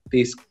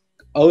 These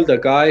older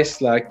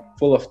guys, like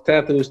full of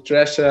tattoos,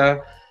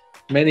 treasure,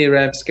 many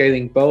ramp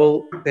skating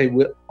bowl, they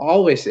will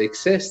always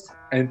exist,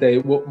 and they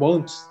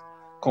won't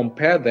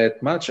compare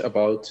that much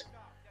about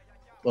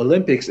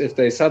Olympics. If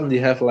they suddenly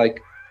have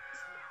like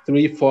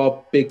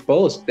 3-4 big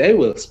bowls, they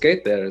will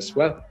skate there as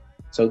well.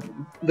 So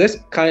this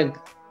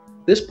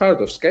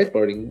part of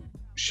skateboarding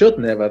should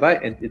never die,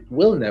 and it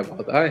will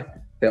never die.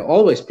 There are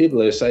always people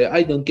who say,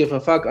 I don't give a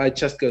fuck, I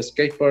just go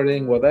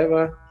skateboarding,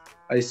 whatever,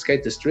 I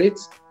skate the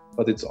streets.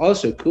 But it's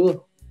also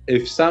cool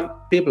if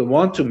some people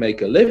want to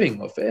make a living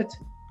of it,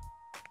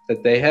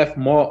 that they have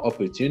more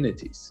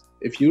opportunities.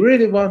 If you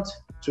really want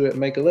to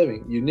make a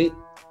living, you need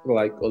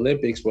like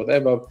Olympics,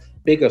 whatever,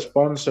 bigger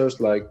sponsors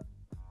like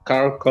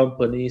car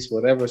companies,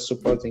 whatever,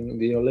 supporting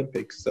the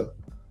Olympics. So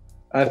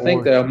I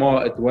think there are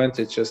more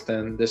advantages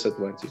than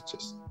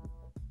disadvantages.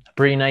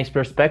 Pretty nice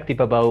perspective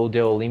about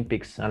the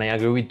Olympics, and I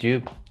agree with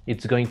you.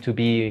 It's going to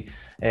be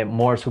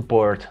more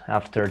support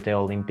after the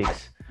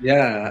Olympics.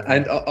 Yeah,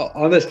 and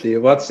honestly,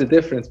 what's the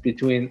difference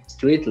between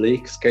street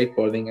league,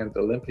 skateboarding, and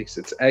Olympics?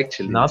 It's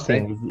actually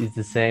nothing. It's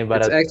the same,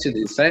 but it's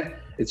actually the same.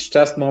 It's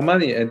just more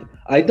money, and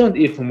I don't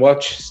even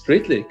watch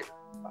street league.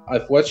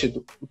 I've watched it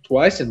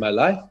twice in my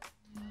life,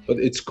 but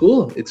it's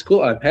cool. It's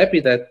cool. I'm happy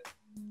that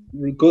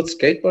good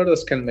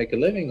skateboarders can make a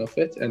living of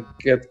it and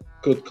get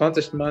good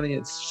contest money.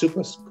 It's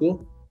super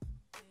cool.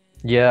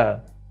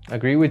 Yeah,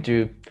 agree with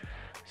you.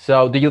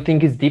 So do you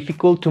think it's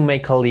difficult to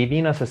make a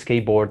living as a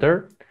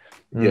skateboarder?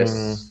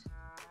 Yes.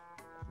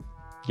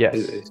 Yes.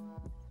 It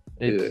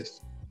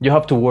is. You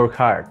have to work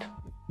hard.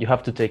 You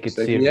have to take it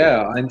seriously.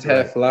 Yeah, and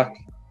have luck.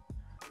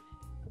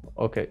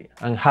 Okay.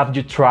 And have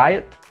you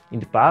tried in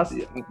the past?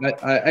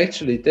 I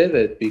actually did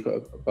it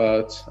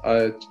but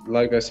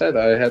like I said,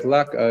 I had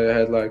luck. I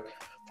had like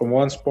from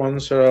one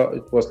sponsor,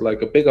 it was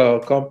like a bigger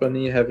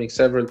company having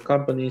several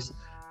companies.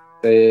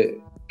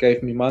 They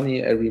gave me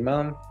money every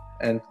month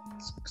and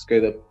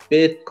skated a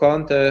bit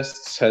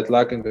contests, had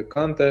luck in the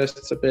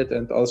contests a bit,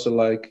 and also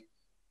like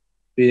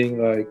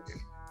being like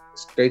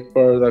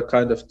skateboarder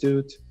kind of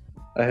dude,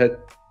 I had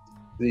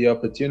the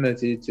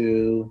opportunity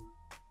to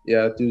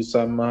do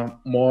some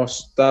more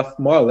stuff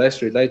more or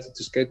less related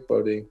to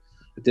skateboarding.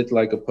 I did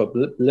like a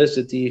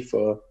publicity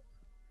for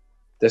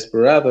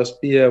Desperados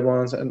beer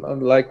once,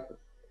 and like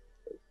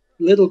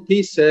little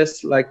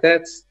pieces like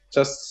that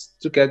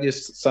just to get you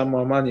some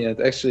more money. And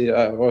actually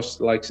I was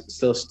like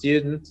still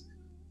student,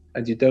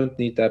 and you don't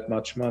need that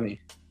much money.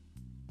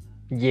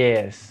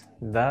 Yes,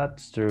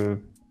 that's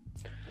true.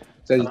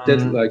 So you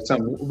did like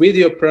some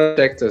video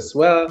projects as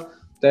well.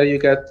 There you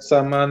get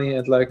some money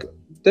and like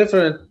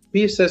different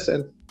pieces,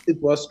 and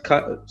it was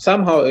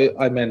somehow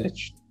I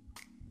managed.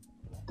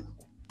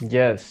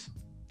 Yes.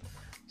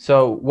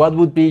 So what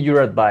would be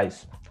your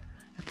advice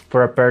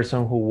for a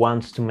person who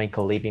wants to make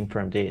a living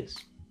from this?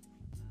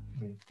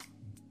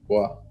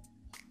 Wow,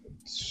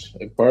 it's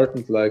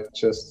important, like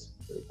just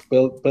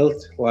build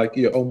like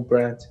your own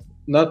brand.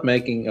 Not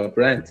making a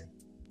brand,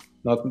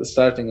 not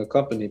starting a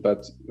company,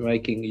 but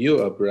making you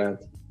a brand.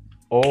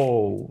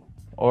 Oh,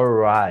 all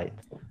right.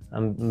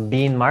 And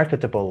being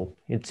marketable,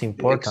 it's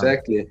important.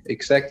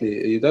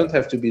 Exactly. You don't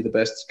have to be the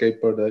best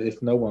skateboarder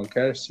if no one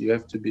cares. You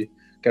have to be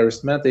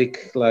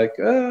charismatic, like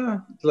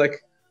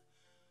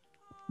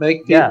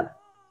make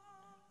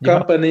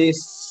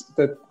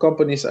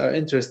companies are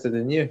interested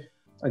in you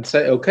and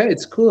say, okay,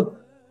 it's cool.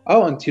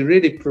 Oh, and he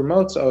really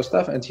promotes our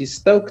stuff, and he's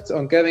stoked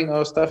on getting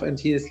our stuff, and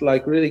he's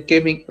like really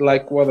giving,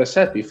 like what I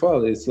said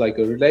before, it's like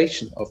a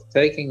relation of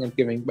taking and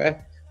giving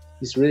back.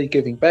 He's really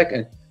giving back,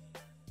 and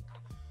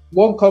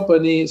one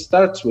company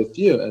starts with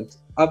you, and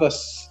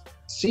others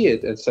see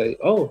it and say,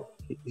 oh,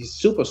 he's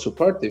super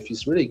supportive,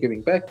 he's really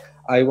giving back,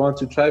 I want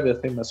to try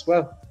with him as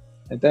well.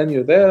 And then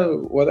you're there,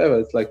 whatever,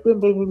 it's like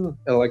boom, boom, boom,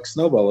 like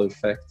snowball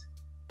effect.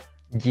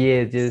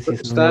 Yeah, this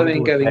is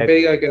starting, getting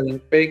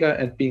bigger,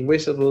 and being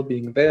visible,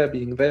 being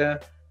there,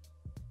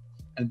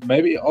 and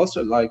maybe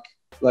also like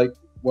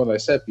what I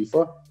said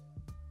before,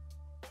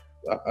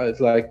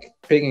 like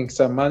picking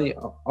some money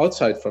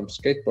outside from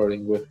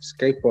skateboarding with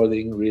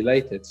skateboarding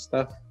related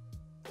stuff.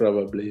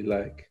 Probably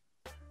like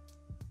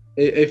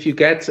if you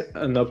get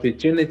an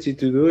opportunity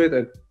to do it,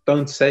 and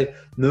don't say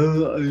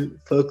no.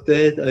 Fuck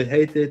that. I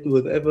hate it.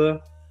 Whatever.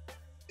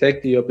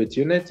 Take the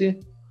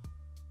opportunity.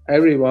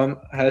 Everyone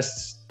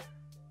has.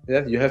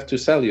 Yeah, you have to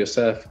sell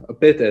yourself a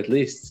bit at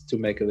least to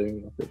make a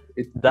living of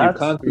it. You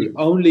can't be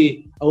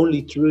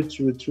only true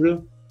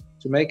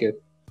to make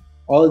it.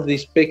 All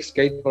these big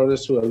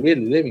skateboarders who are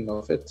really living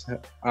off it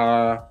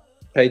are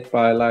paid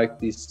by like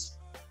these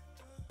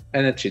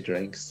energy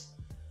drinks.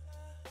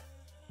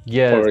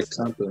 Yes. For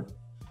example,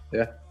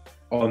 yeah,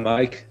 or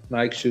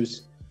Nike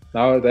shoes.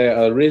 Now they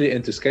are really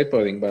into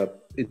skateboarding,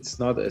 but it's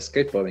not a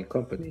skateboarding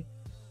company.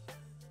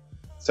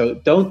 So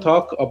don't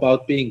talk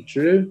about being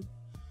true,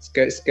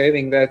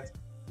 skating that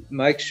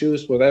Nike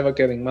shoes, whatever,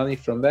 getting money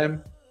from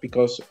them,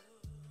 because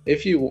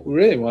if you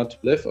really want to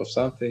live off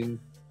something,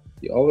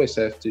 you always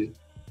have to.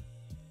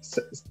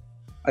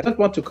 I don't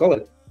want to call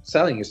it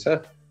selling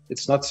yourself.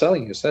 It's not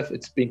selling yourself.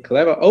 It's being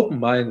clever,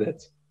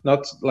 open-minded,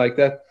 not like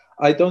that.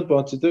 I don't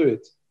want to do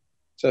it.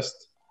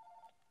 Just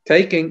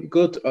taking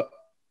good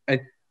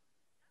and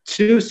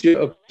choose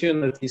your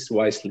opportunities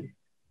wisely.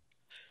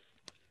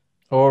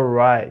 All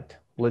right,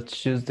 let's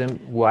choose them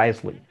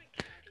wisely,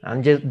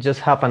 and just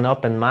have an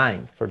open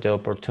mind for the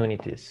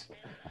opportunities.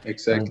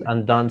 Exactly.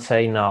 And don't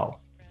say no.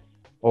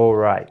 All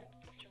right,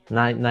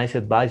 nice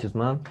advices,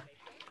 man.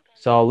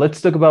 So let's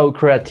talk about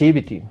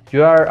creativity.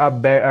 You are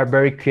a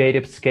very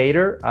creative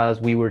skater, as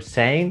we were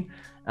saying.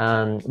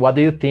 And what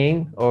do you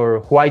think,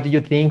 or why do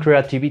you think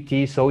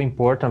creativity is so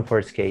important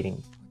for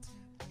skating?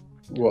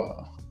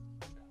 Well,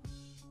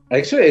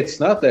 actually, it's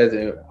not that.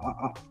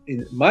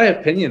 In my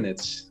opinion,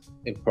 it's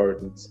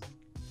important.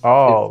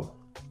 Oh.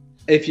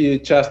 If you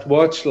just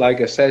watch, like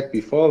I said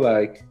before,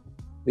 like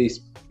these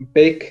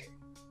big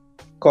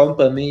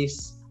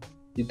companies,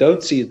 you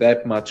don't see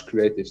that much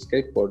creative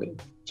skateboarding.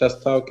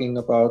 Just talking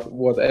about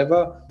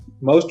whatever.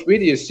 Most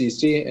videos you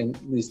see in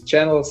these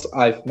channels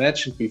I've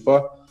mentioned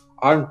before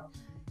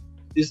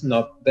is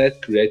not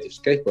that creative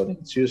skateboarding.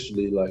 It's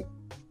usually like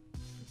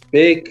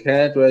big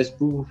handrails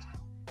booth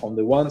on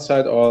the one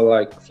side, or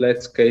like flat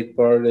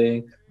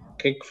skateboarding,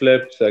 kick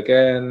flips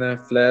again,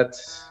 flat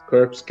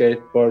curb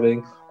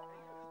skateboarding,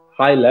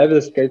 high level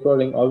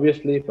skateboarding,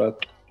 obviously,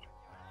 but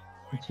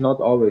it's not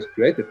always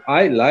creative.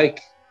 I like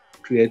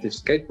creative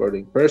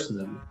skateboarding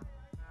personally,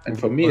 and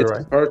for me it's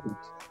important,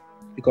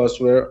 because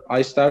where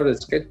I started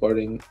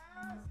skateboarding,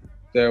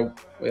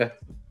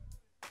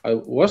 I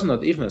was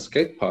not even a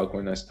skate park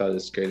when I started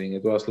skating.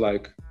 It was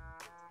like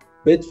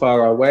a bit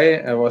far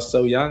away. I was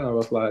so young. I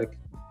was like,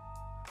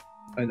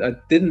 and I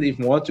didn't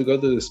even want to go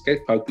to the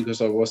skate park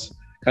because I was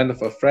kind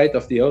of afraid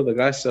of the older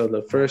guys. So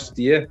the first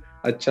year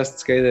I just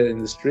skated in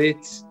the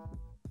streets,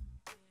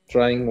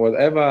 trying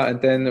whatever.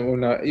 And then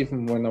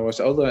when I was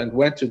older and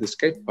went to the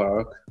skate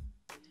park,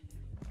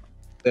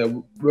 there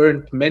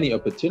weren't many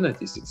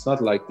opportunities. It's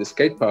not like the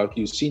skate park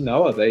you see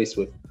nowadays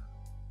with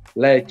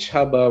ledge,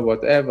 hubba,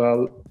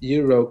 whatever,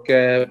 Euro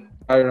cap,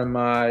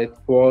 pyramid,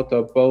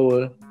 quarter,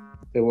 bowl.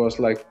 There was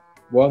like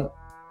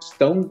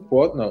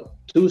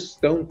two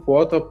stone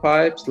quarter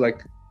pipes,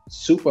 like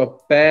super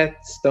bad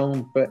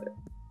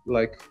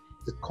like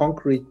the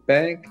concrete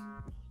bank,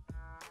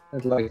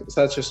 and like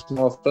such a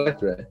small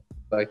flat rail,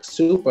 like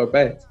super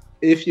bad.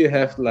 If you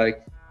have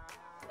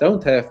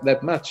don't have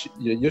that much,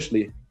 you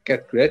usually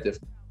get creative.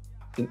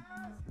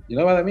 You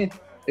know what I mean?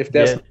 If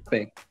there's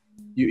nothing,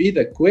 you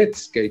either quit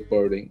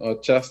skateboarding or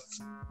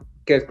just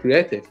get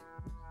creative.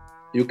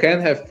 You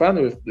can have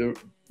fun with the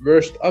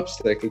worst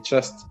obstacle,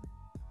 just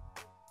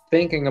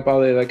thinking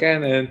about it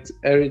again and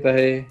every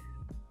day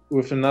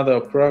with another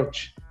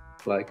approach.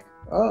 Like,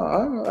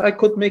 I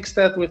could mix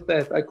that with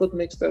that. I could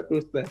mix that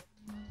with that.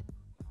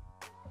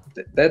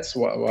 That's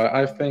why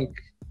I think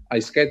I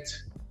skate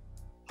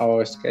how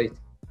I skate,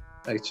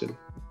 actually.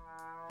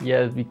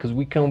 Yeah, because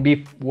we can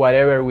be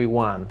whatever we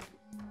want.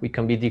 We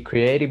can be the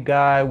creative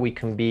guy, we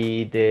can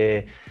be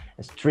the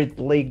street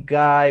league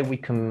guy, we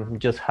can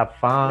just have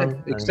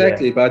fun. Yeah,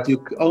 exactly, but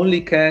you only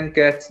can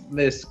get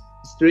this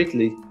street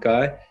league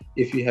guy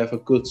if you have a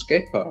good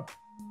skate park.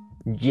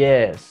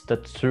 Yes,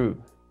 that's true.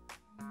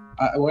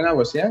 When I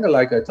was younger,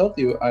 like I told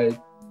you,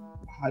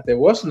 there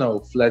was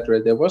no flat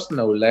rail, there was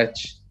no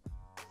ledge.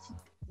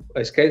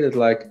 I skated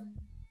like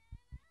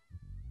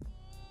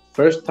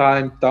first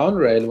time down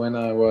rail when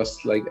I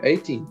was like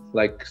 18,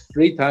 like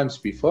 3 times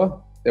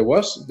before.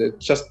 There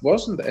just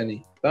wasn't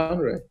any down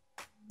rail.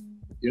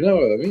 You know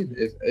what I mean?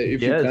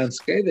 If you can't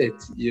skate it,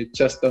 you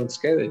just don't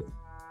skate it.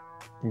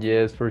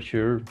 Yes, for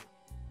sure.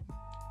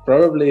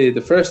 Probably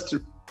the first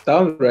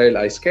down rail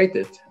I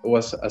skated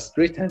was a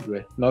street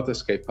handrail, not a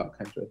skate park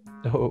handrail.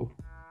 Oh.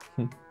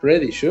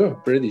 Pretty sure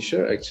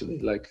actually.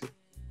 Like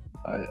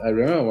I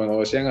remember when I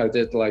was young, I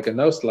did like a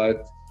no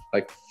slide,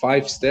 like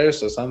 5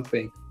 stairs or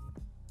something.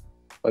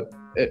 But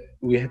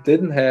we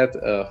didn't have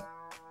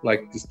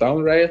like this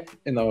down rail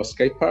in our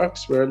skate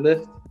parks where I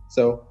lived,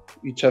 so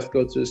we just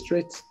go to the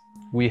streets.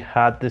 We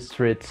had the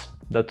streets,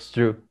 that's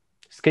true.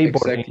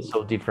 Skateboarding is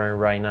so different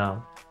right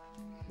now.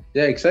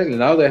 Yeah, exactly.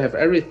 Now they have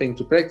everything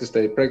to practice.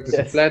 They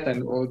practice flat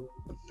and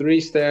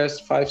 3 stairs,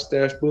 5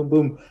 stairs, boom,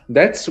 boom.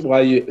 That's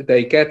why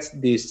they get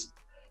these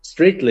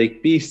street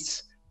league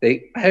beasts,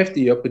 they have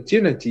the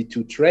opportunity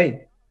to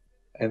train.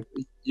 And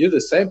you're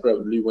the same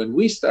probably. When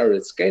we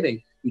started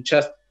skating, we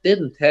just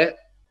didn't have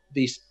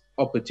these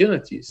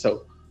opportunities.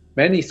 So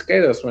many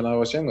skaters, when I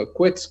was younger,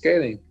 quit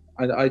skating.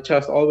 And I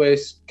just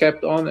always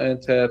kept on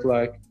and had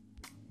like,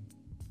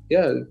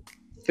 yeah,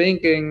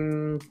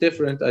 thinking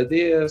different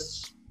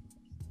ideas,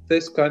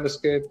 this kind of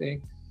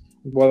skating.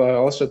 What I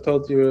also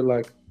told you,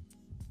 like,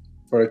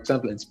 for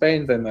example, in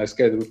Spain, then I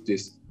skated with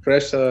these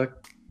pressure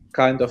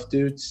kind of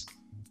dudes,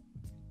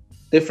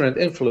 different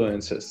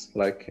influences.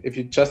 Like if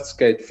you just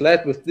skate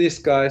flat with these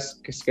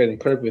guys, skating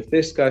curb with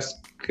this guys,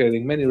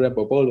 skating mini ramp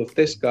or bowl with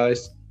this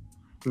guys,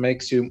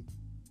 makes you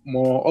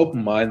more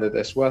open-minded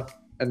as well,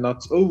 and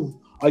not, oh,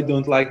 I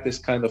don't like this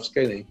kind of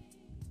skating.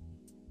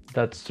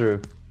 That's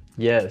true.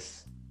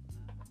 Yes,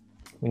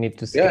 we need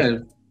to skate. Yeah,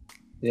 and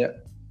yeah.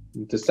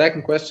 The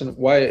second question,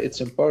 why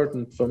it's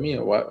important for me,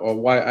 or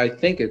why I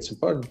think it's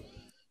important,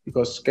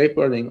 because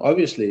skateboarding,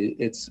 obviously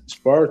it's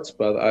sports,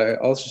 but I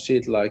also see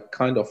it like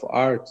kind of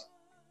art,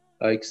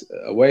 like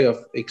a way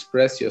of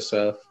express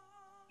yourself.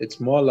 It's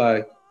more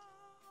like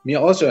me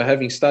also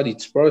having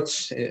studied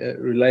sports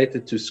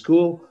related to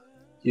school.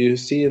 You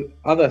see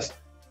others,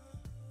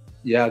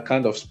 yeah,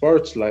 kind of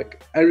sports,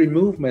 like every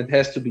movement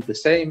has to be the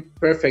same,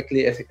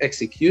 perfectly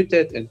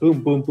executed, and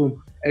boom, boom,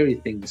 boom,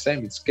 everything the same.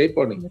 In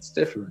skateboarding, it's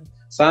different.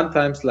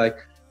 Sometimes like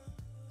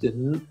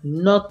the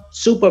not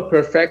super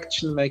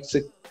perfection makes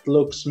it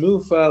look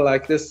smoother,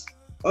 like this.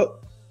 Oh,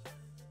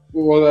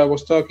 what I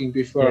was talking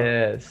before.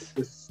 Yes,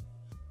 this,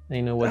 I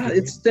know what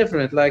it's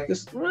different, like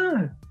this.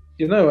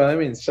 You know what I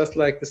mean? It's just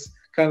like this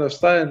kind of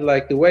style, and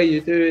like the way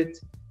you do it.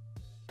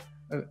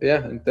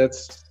 Yeah, and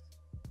that's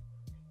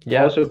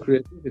also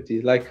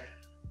creativity. Like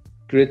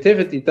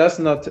creativity does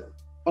not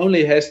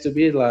only has to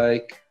be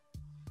like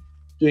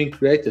doing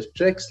creative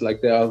tricks.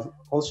 Like there are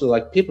also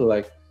like people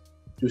like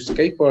do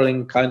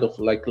skateboarding kind of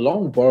like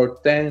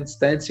longboard dance,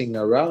 dancing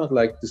around,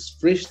 like this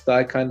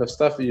freestyle kind of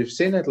stuff. You've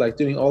seen it, like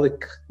doing all the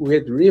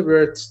weird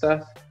revert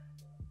stuff.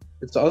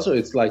 It's also,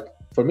 it's like,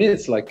 for me,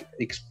 it's like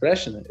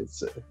expression.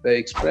 It's they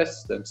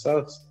express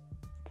themselves.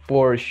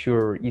 For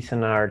sure, it's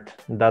an art.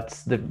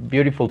 That's the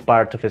beautiful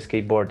part of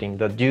skateboarding,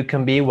 that you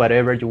can be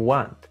whatever you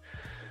want.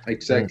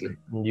 Exactly.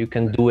 And you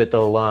can do it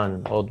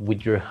alone or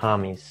with your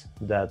homies.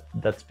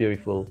 That's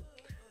beautiful.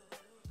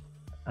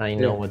 I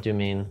know what you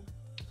mean.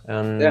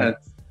 Yeah,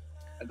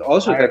 and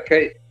also that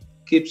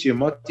keeps you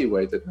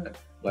motivated, man.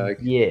 Like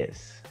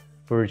yes,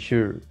 for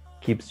sure,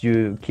 keeps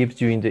you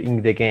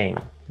in the game.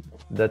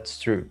 That's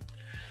true.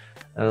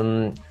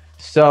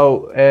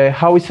 So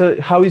how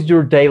is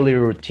your daily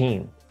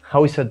routine?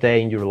 How is a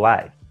day in your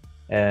life?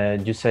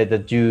 You said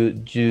that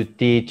you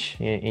teach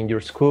in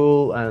your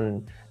school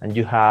and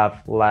you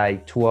have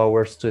like 2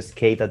 hours to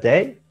skate a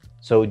day.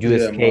 So you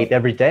skate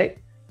every day?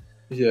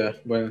 Yeah,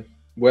 when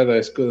weather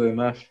is good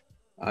enough,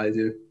 I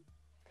do.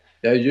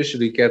 Yeah, I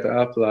usually get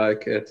up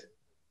like at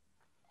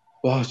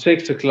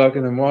 6 o'clock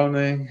in the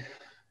morning,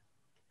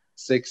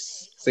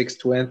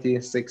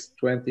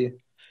 6:20.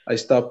 I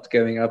stopped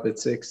getting up at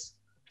 6,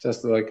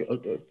 just like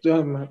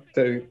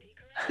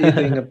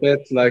eating a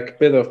bit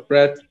of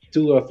bread,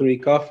 2 or 3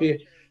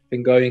 coffee,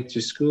 then going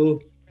to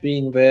school,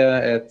 being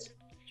there at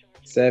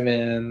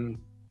 7:10,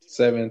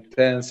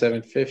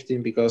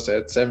 7:15, because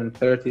at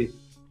 7:30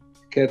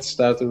 kids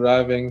start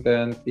arriving,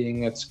 then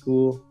being at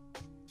school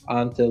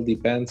until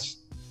depends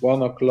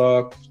 1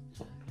 o'clock.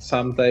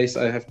 Some days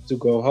I have to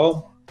go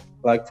home,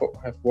 like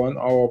have 1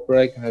 hour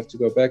break and have to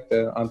go back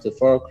there until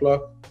 4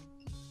 o'clock,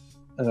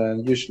 and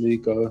then usually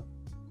go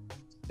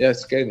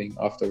skating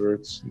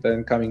afterwards.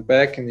 Then coming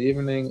back in the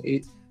evening,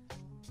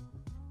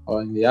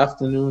 or in the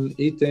afternoon,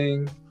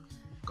 eating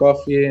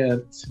coffee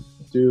and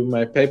do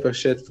my paper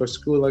shit for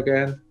school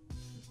again.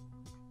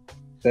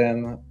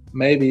 Then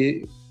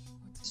maybe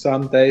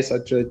some days I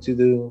try to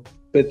do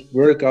a bit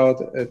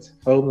workout at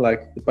home,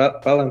 like the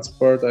balance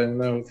board. I don't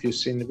know if you've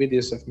seen the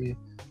videos of me.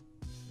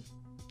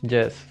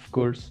 Yes, of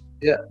course.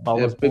 Yeah,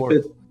 balance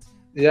board.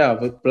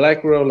 With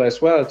black roll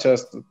as well.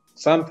 Just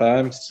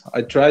sometimes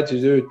I try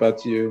to do it,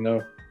 but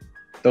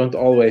don't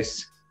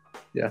always.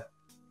 Yeah.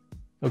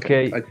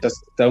 Okay. I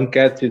just don't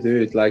get to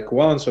do it. Like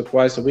once or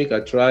twice a week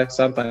I try.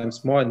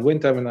 Sometimes more in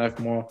winter when I have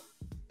more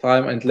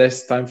time and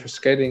less time for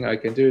skating. I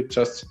can do it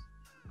just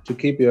to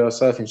keep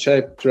yourself in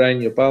shape, train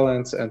your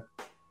balance and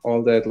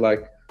all that,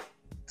 like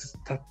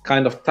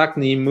kind of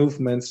technique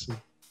movements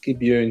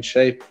keep you in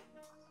shape.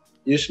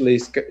 Usually,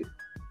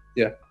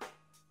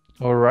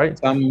 all right.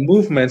 Some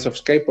movements of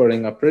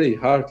skateboarding are pretty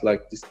hard,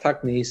 like this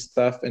technique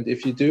stuff. And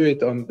if you do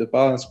it on the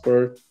balance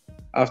board,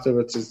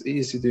 afterwards it's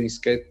easy doing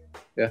skate.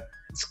 Yeah,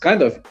 it's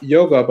kind of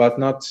yoga, but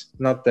not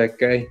that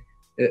gay.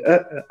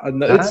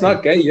 It's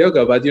not gay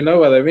yoga, but you know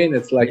what I mean.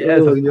 It's like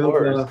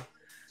yoga,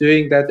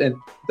 doing that, and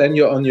then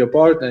you're on your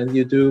board and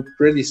you do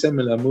pretty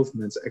similar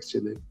movements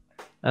actually.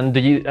 And do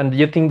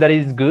you think that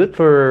is good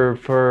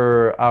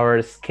for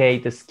our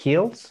skate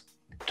skills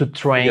to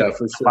train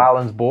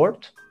balance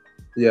board?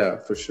 Yeah,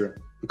 for sure.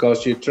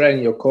 Because you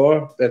train your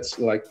core, that's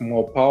like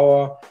more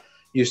power.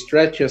 You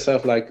stretch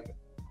yourself, like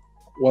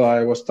what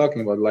I was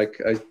talking about. Like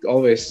I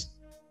always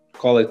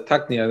call it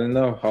takni. I don't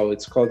know how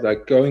it's called.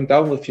 Like going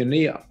down with your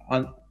knee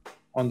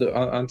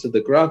onto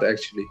the ground.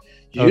 Actually,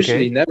 you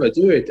usually Okay. never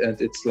do it, and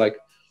it's like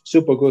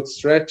super good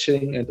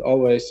stretching, and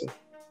always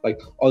like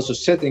also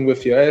sitting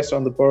with your ass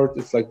on the board.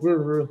 It's like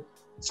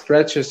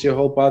stretches your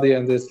whole body,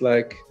 and it's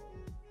like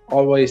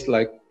always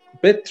like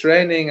bit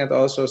training and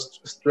also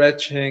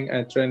stretching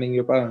and training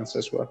your balance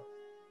as well.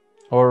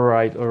 All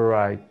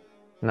right.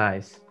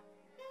 Nice.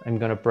 I'm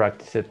gonna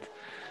practice it.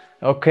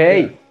 Okay,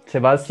 Yeah.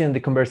 Sebastian, the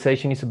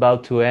conversation is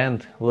about to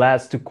end.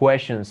 Last two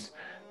questions.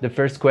 The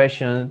first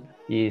question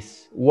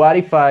is, what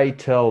if I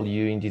tell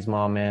you in this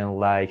moment,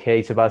 like,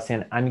 hey,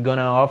 Sebastian, I'm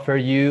gonna offer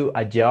you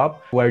a job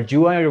where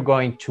you are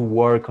going to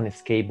work on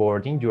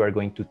skateboarding, you are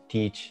going to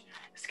teach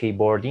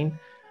skateboarding,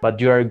 but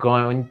you are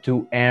going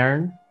to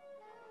earn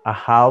a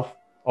half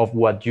of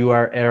what you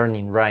are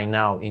earning right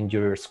now in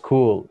your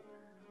school.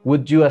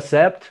 Would you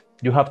accept?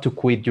 You have to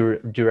quit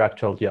your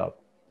actual job.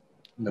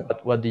 No.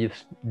 What do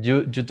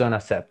you don't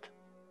accept?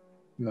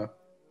 No.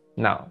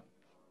 No.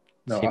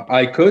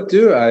 I could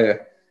do.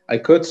 I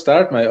could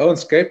start my own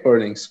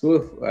skateboarding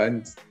school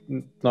and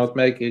not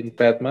making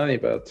bad money,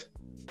 but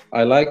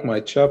I like my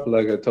job,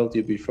 like I told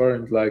you before,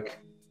 and like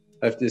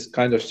have this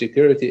kind of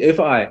security. If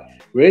I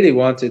really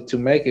wanted to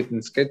make it in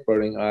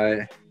skateboarding,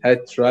 I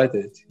had tried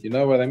it. You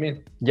know what I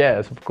mean?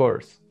 Yes, of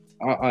course.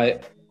 I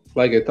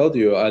like I told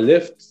you, I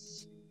lived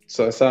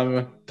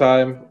some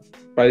time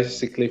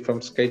basically from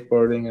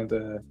skateboarding,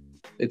 and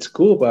it's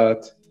cool,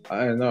 but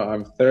I don't know.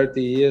 I'm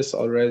 30 years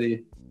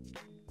already.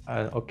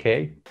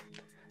 Okay.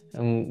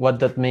 And what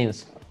that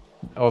means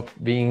of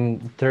being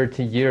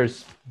 30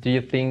 years, do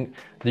you think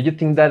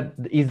that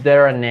is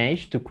there an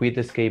age to quit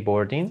the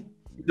skateboarding?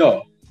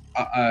 No,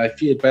 I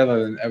feel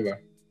better than ever.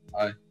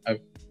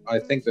 I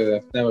think that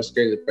I've never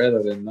skated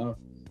better than now.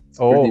 It's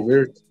pretty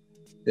weird.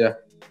 Yeah.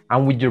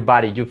 And with your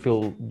body, you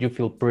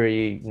feel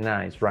pretty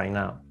nice right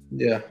now.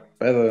 Yeah,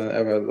 better than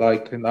ever.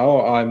 Like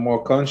now I'm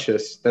more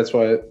conscious. That's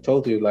why I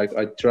told you, like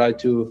I try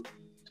to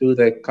do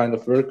that kind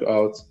of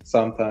workout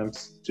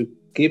sometimes to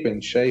keep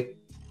in shape.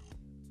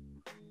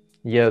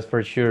 Yes,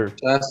 for sure.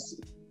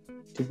 Just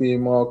to be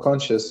more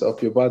conscious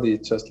of your body.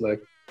 Just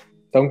like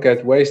don't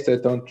get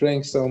wasted, don't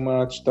drink so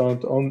much,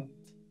 don't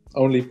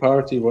only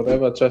party,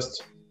 whatever.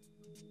 Just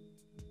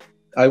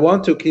I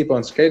want to keep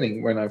on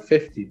skating when I'm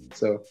 50.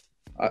 So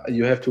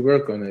you have to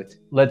work on it.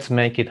 Let's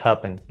make it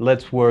happen.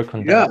 Let's work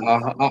on that.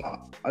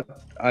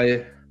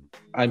 Yeah,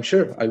 I'm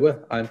sure I will.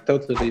 I'm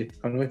totally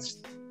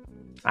convinced.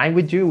 I'm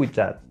with you with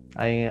that.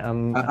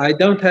 I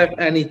don't have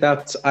any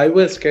doubts. I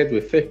will skate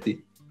with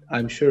 50.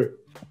 I'm sure.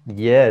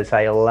 Yes,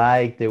 I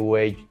like the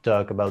way you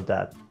talk about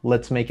that.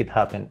 Let's make it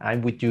happen.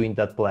 I'm with you in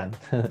that plan.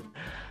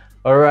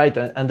 All right,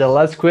 and the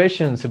last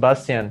question,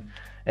 Sebastian.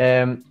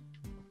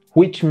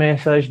 Which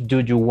message do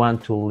you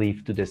want to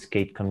leave to the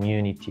skate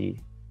community,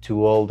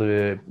 to all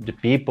the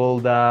people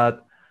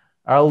that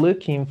are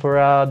looking for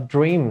a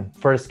dream,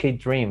 for a skate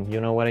dream?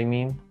 You know what I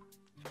mean?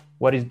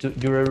 What is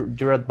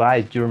your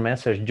advice, your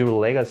message, your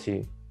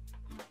legacy?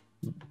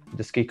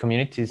 The skate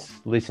communities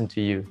listen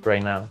to you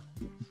right now.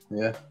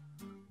 Yeah,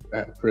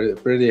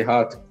 pretty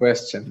hard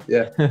question.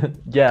 Yeah.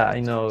 Yeah,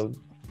 I know.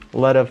 A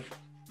lot of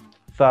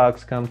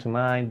thoughts come to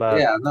mind, but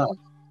yeah, no.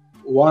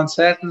 One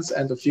sentence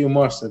and a few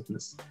more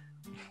sentences.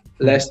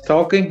 Less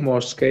talking,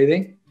 more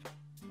skating.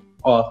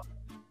 Or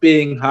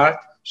being hard,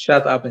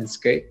 shut up and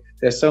skate.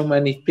 There's so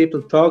many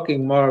people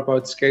talking more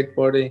about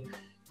skateboarding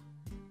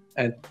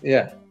and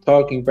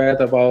talking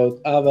bad about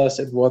others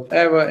and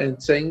whatever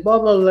and saying blah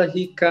blah blah,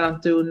 he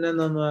can't do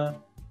no.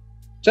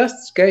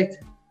 Just skate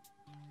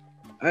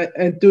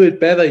and do it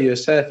better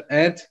yourself.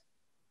 And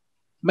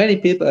many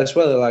people as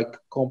well like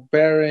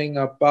comparing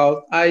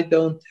about I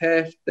don't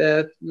have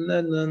that,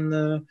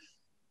 no.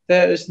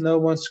 There is no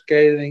one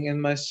skating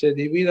in my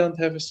city. We don't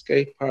have a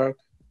skate park.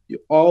 You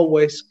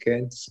always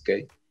can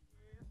skate.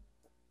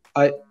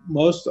 I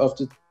most of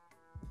the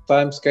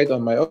time skate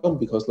on my own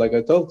because, like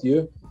I told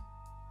you,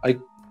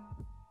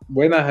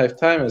 when I have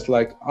time, it's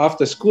like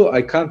after school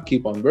I can't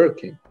keep on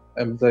working.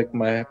 I'm like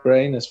my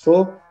brain is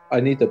full. I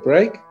need a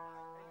break,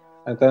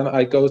 and then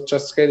I go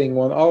just skating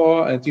 1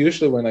 hour. And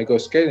usually when I go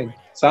skating,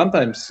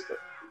 sometimes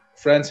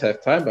friends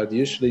have time, but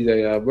usually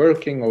they are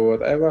working or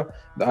whatever.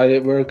 I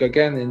work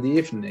again in the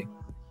evening,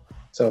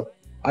 so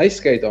I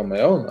skate on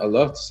my own a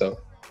lot. So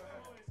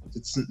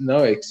it's no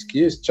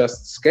excuse.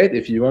 Just skate.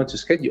 If you want to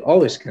skate, you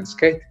always can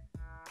skate.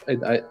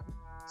 And I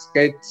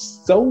skate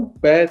so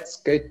bad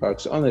skate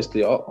parks.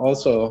 Honestly,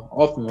 also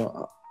often,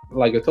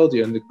 like I told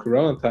you, in the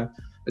Corona time,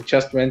 I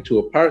just went to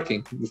a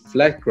parking with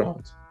flat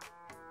ground,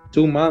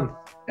 2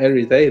 months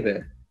every day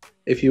there.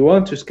 If you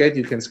want to skate,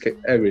 you can skate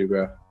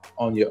everywhere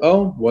on your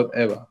own,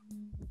 whatever.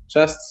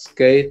 Just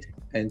skate,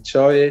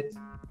 enjoy it,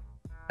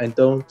 and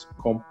don't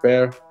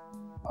compare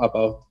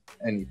about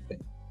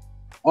anything.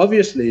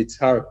 Obviously, it's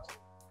hard,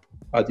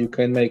 but you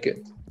can make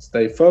it.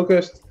 Stay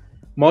focused,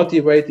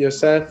 motivate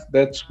yourself.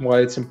 That's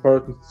why it's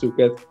important to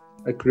get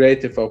a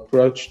creative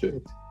approach to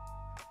it.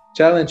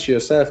 Challenge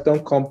yourself.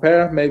 Don't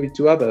compare maybe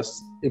to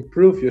others.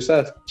 Improve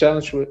yourself.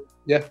 Challenge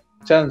Yeah,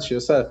 challenge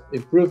yourself,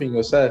 improving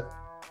yourself.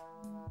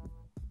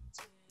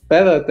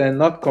 Better than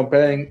not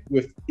comparing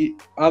with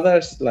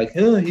others. Like,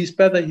 oh, he's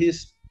better.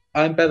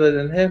 I'm better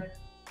than him.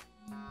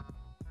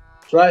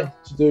 Try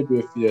to do it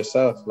with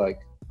yourself.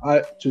 Like,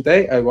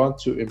 today I want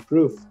to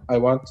improve. I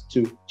want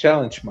to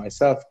challenge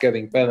myself,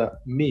 getting better.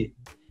 Me,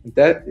 and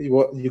that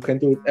what you can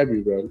do it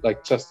everywhere.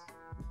 Like just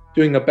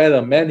doing a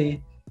better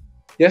many.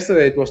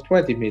 Yesterday it was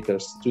 20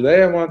 meters.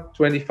 Today I want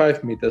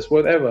 25 meters,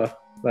 whatever.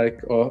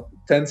 Like, or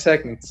 10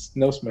 seconds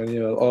nose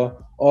manual,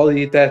 or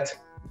only that.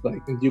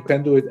 Like, you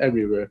can do it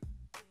everywhere.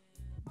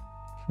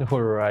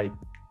 All right.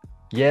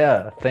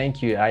 Yeah,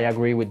 thank you. I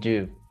agree with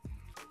you.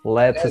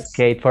 Let's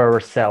skate for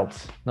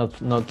ourselves, not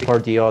for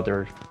the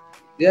others.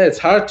 Yeah, it's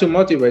hard to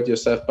motivate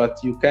yourself, but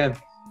you can.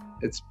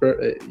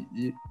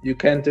 You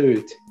can do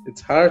it.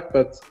 It's hard,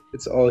 but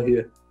it's all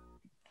here.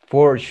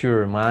 For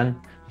sure,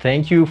 man.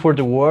 Thank you for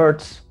the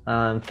words,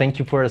 and thank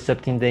you for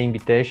accepting the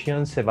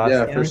invitation,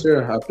 Sebastian. Yeah, for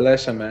sure. A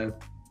pleasure, man.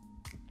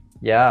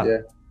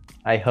 Yeah.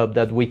 I hope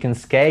that we can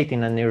skate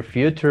in the near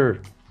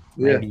future.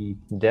 Yeah. Maybe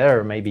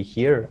there, maybe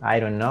here. I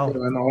don't know.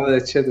 Yeah, when all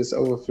that shit is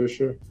over, for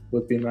sure.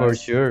 Would be nice. For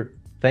sure.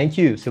 Thank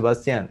you,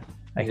 Sebastian.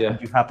 I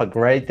hope you have a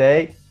great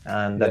day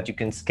and that you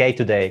can skate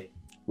today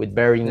with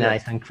very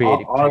nice and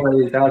creative.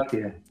 Already dark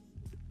here.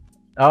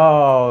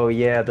 Oh,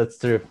 yeah, that's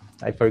true.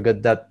 I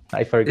forgot that.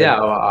 Yeah,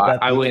 well,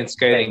 I went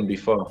skating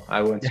before.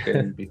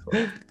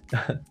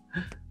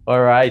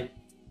 All right.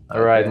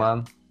 All right,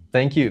 man.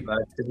 Thank you.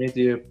 Nice to meet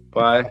you.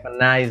 Bye. Have a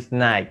nice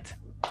night.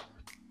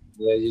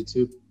 Yeah, you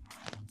too.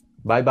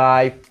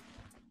 Bye-bye.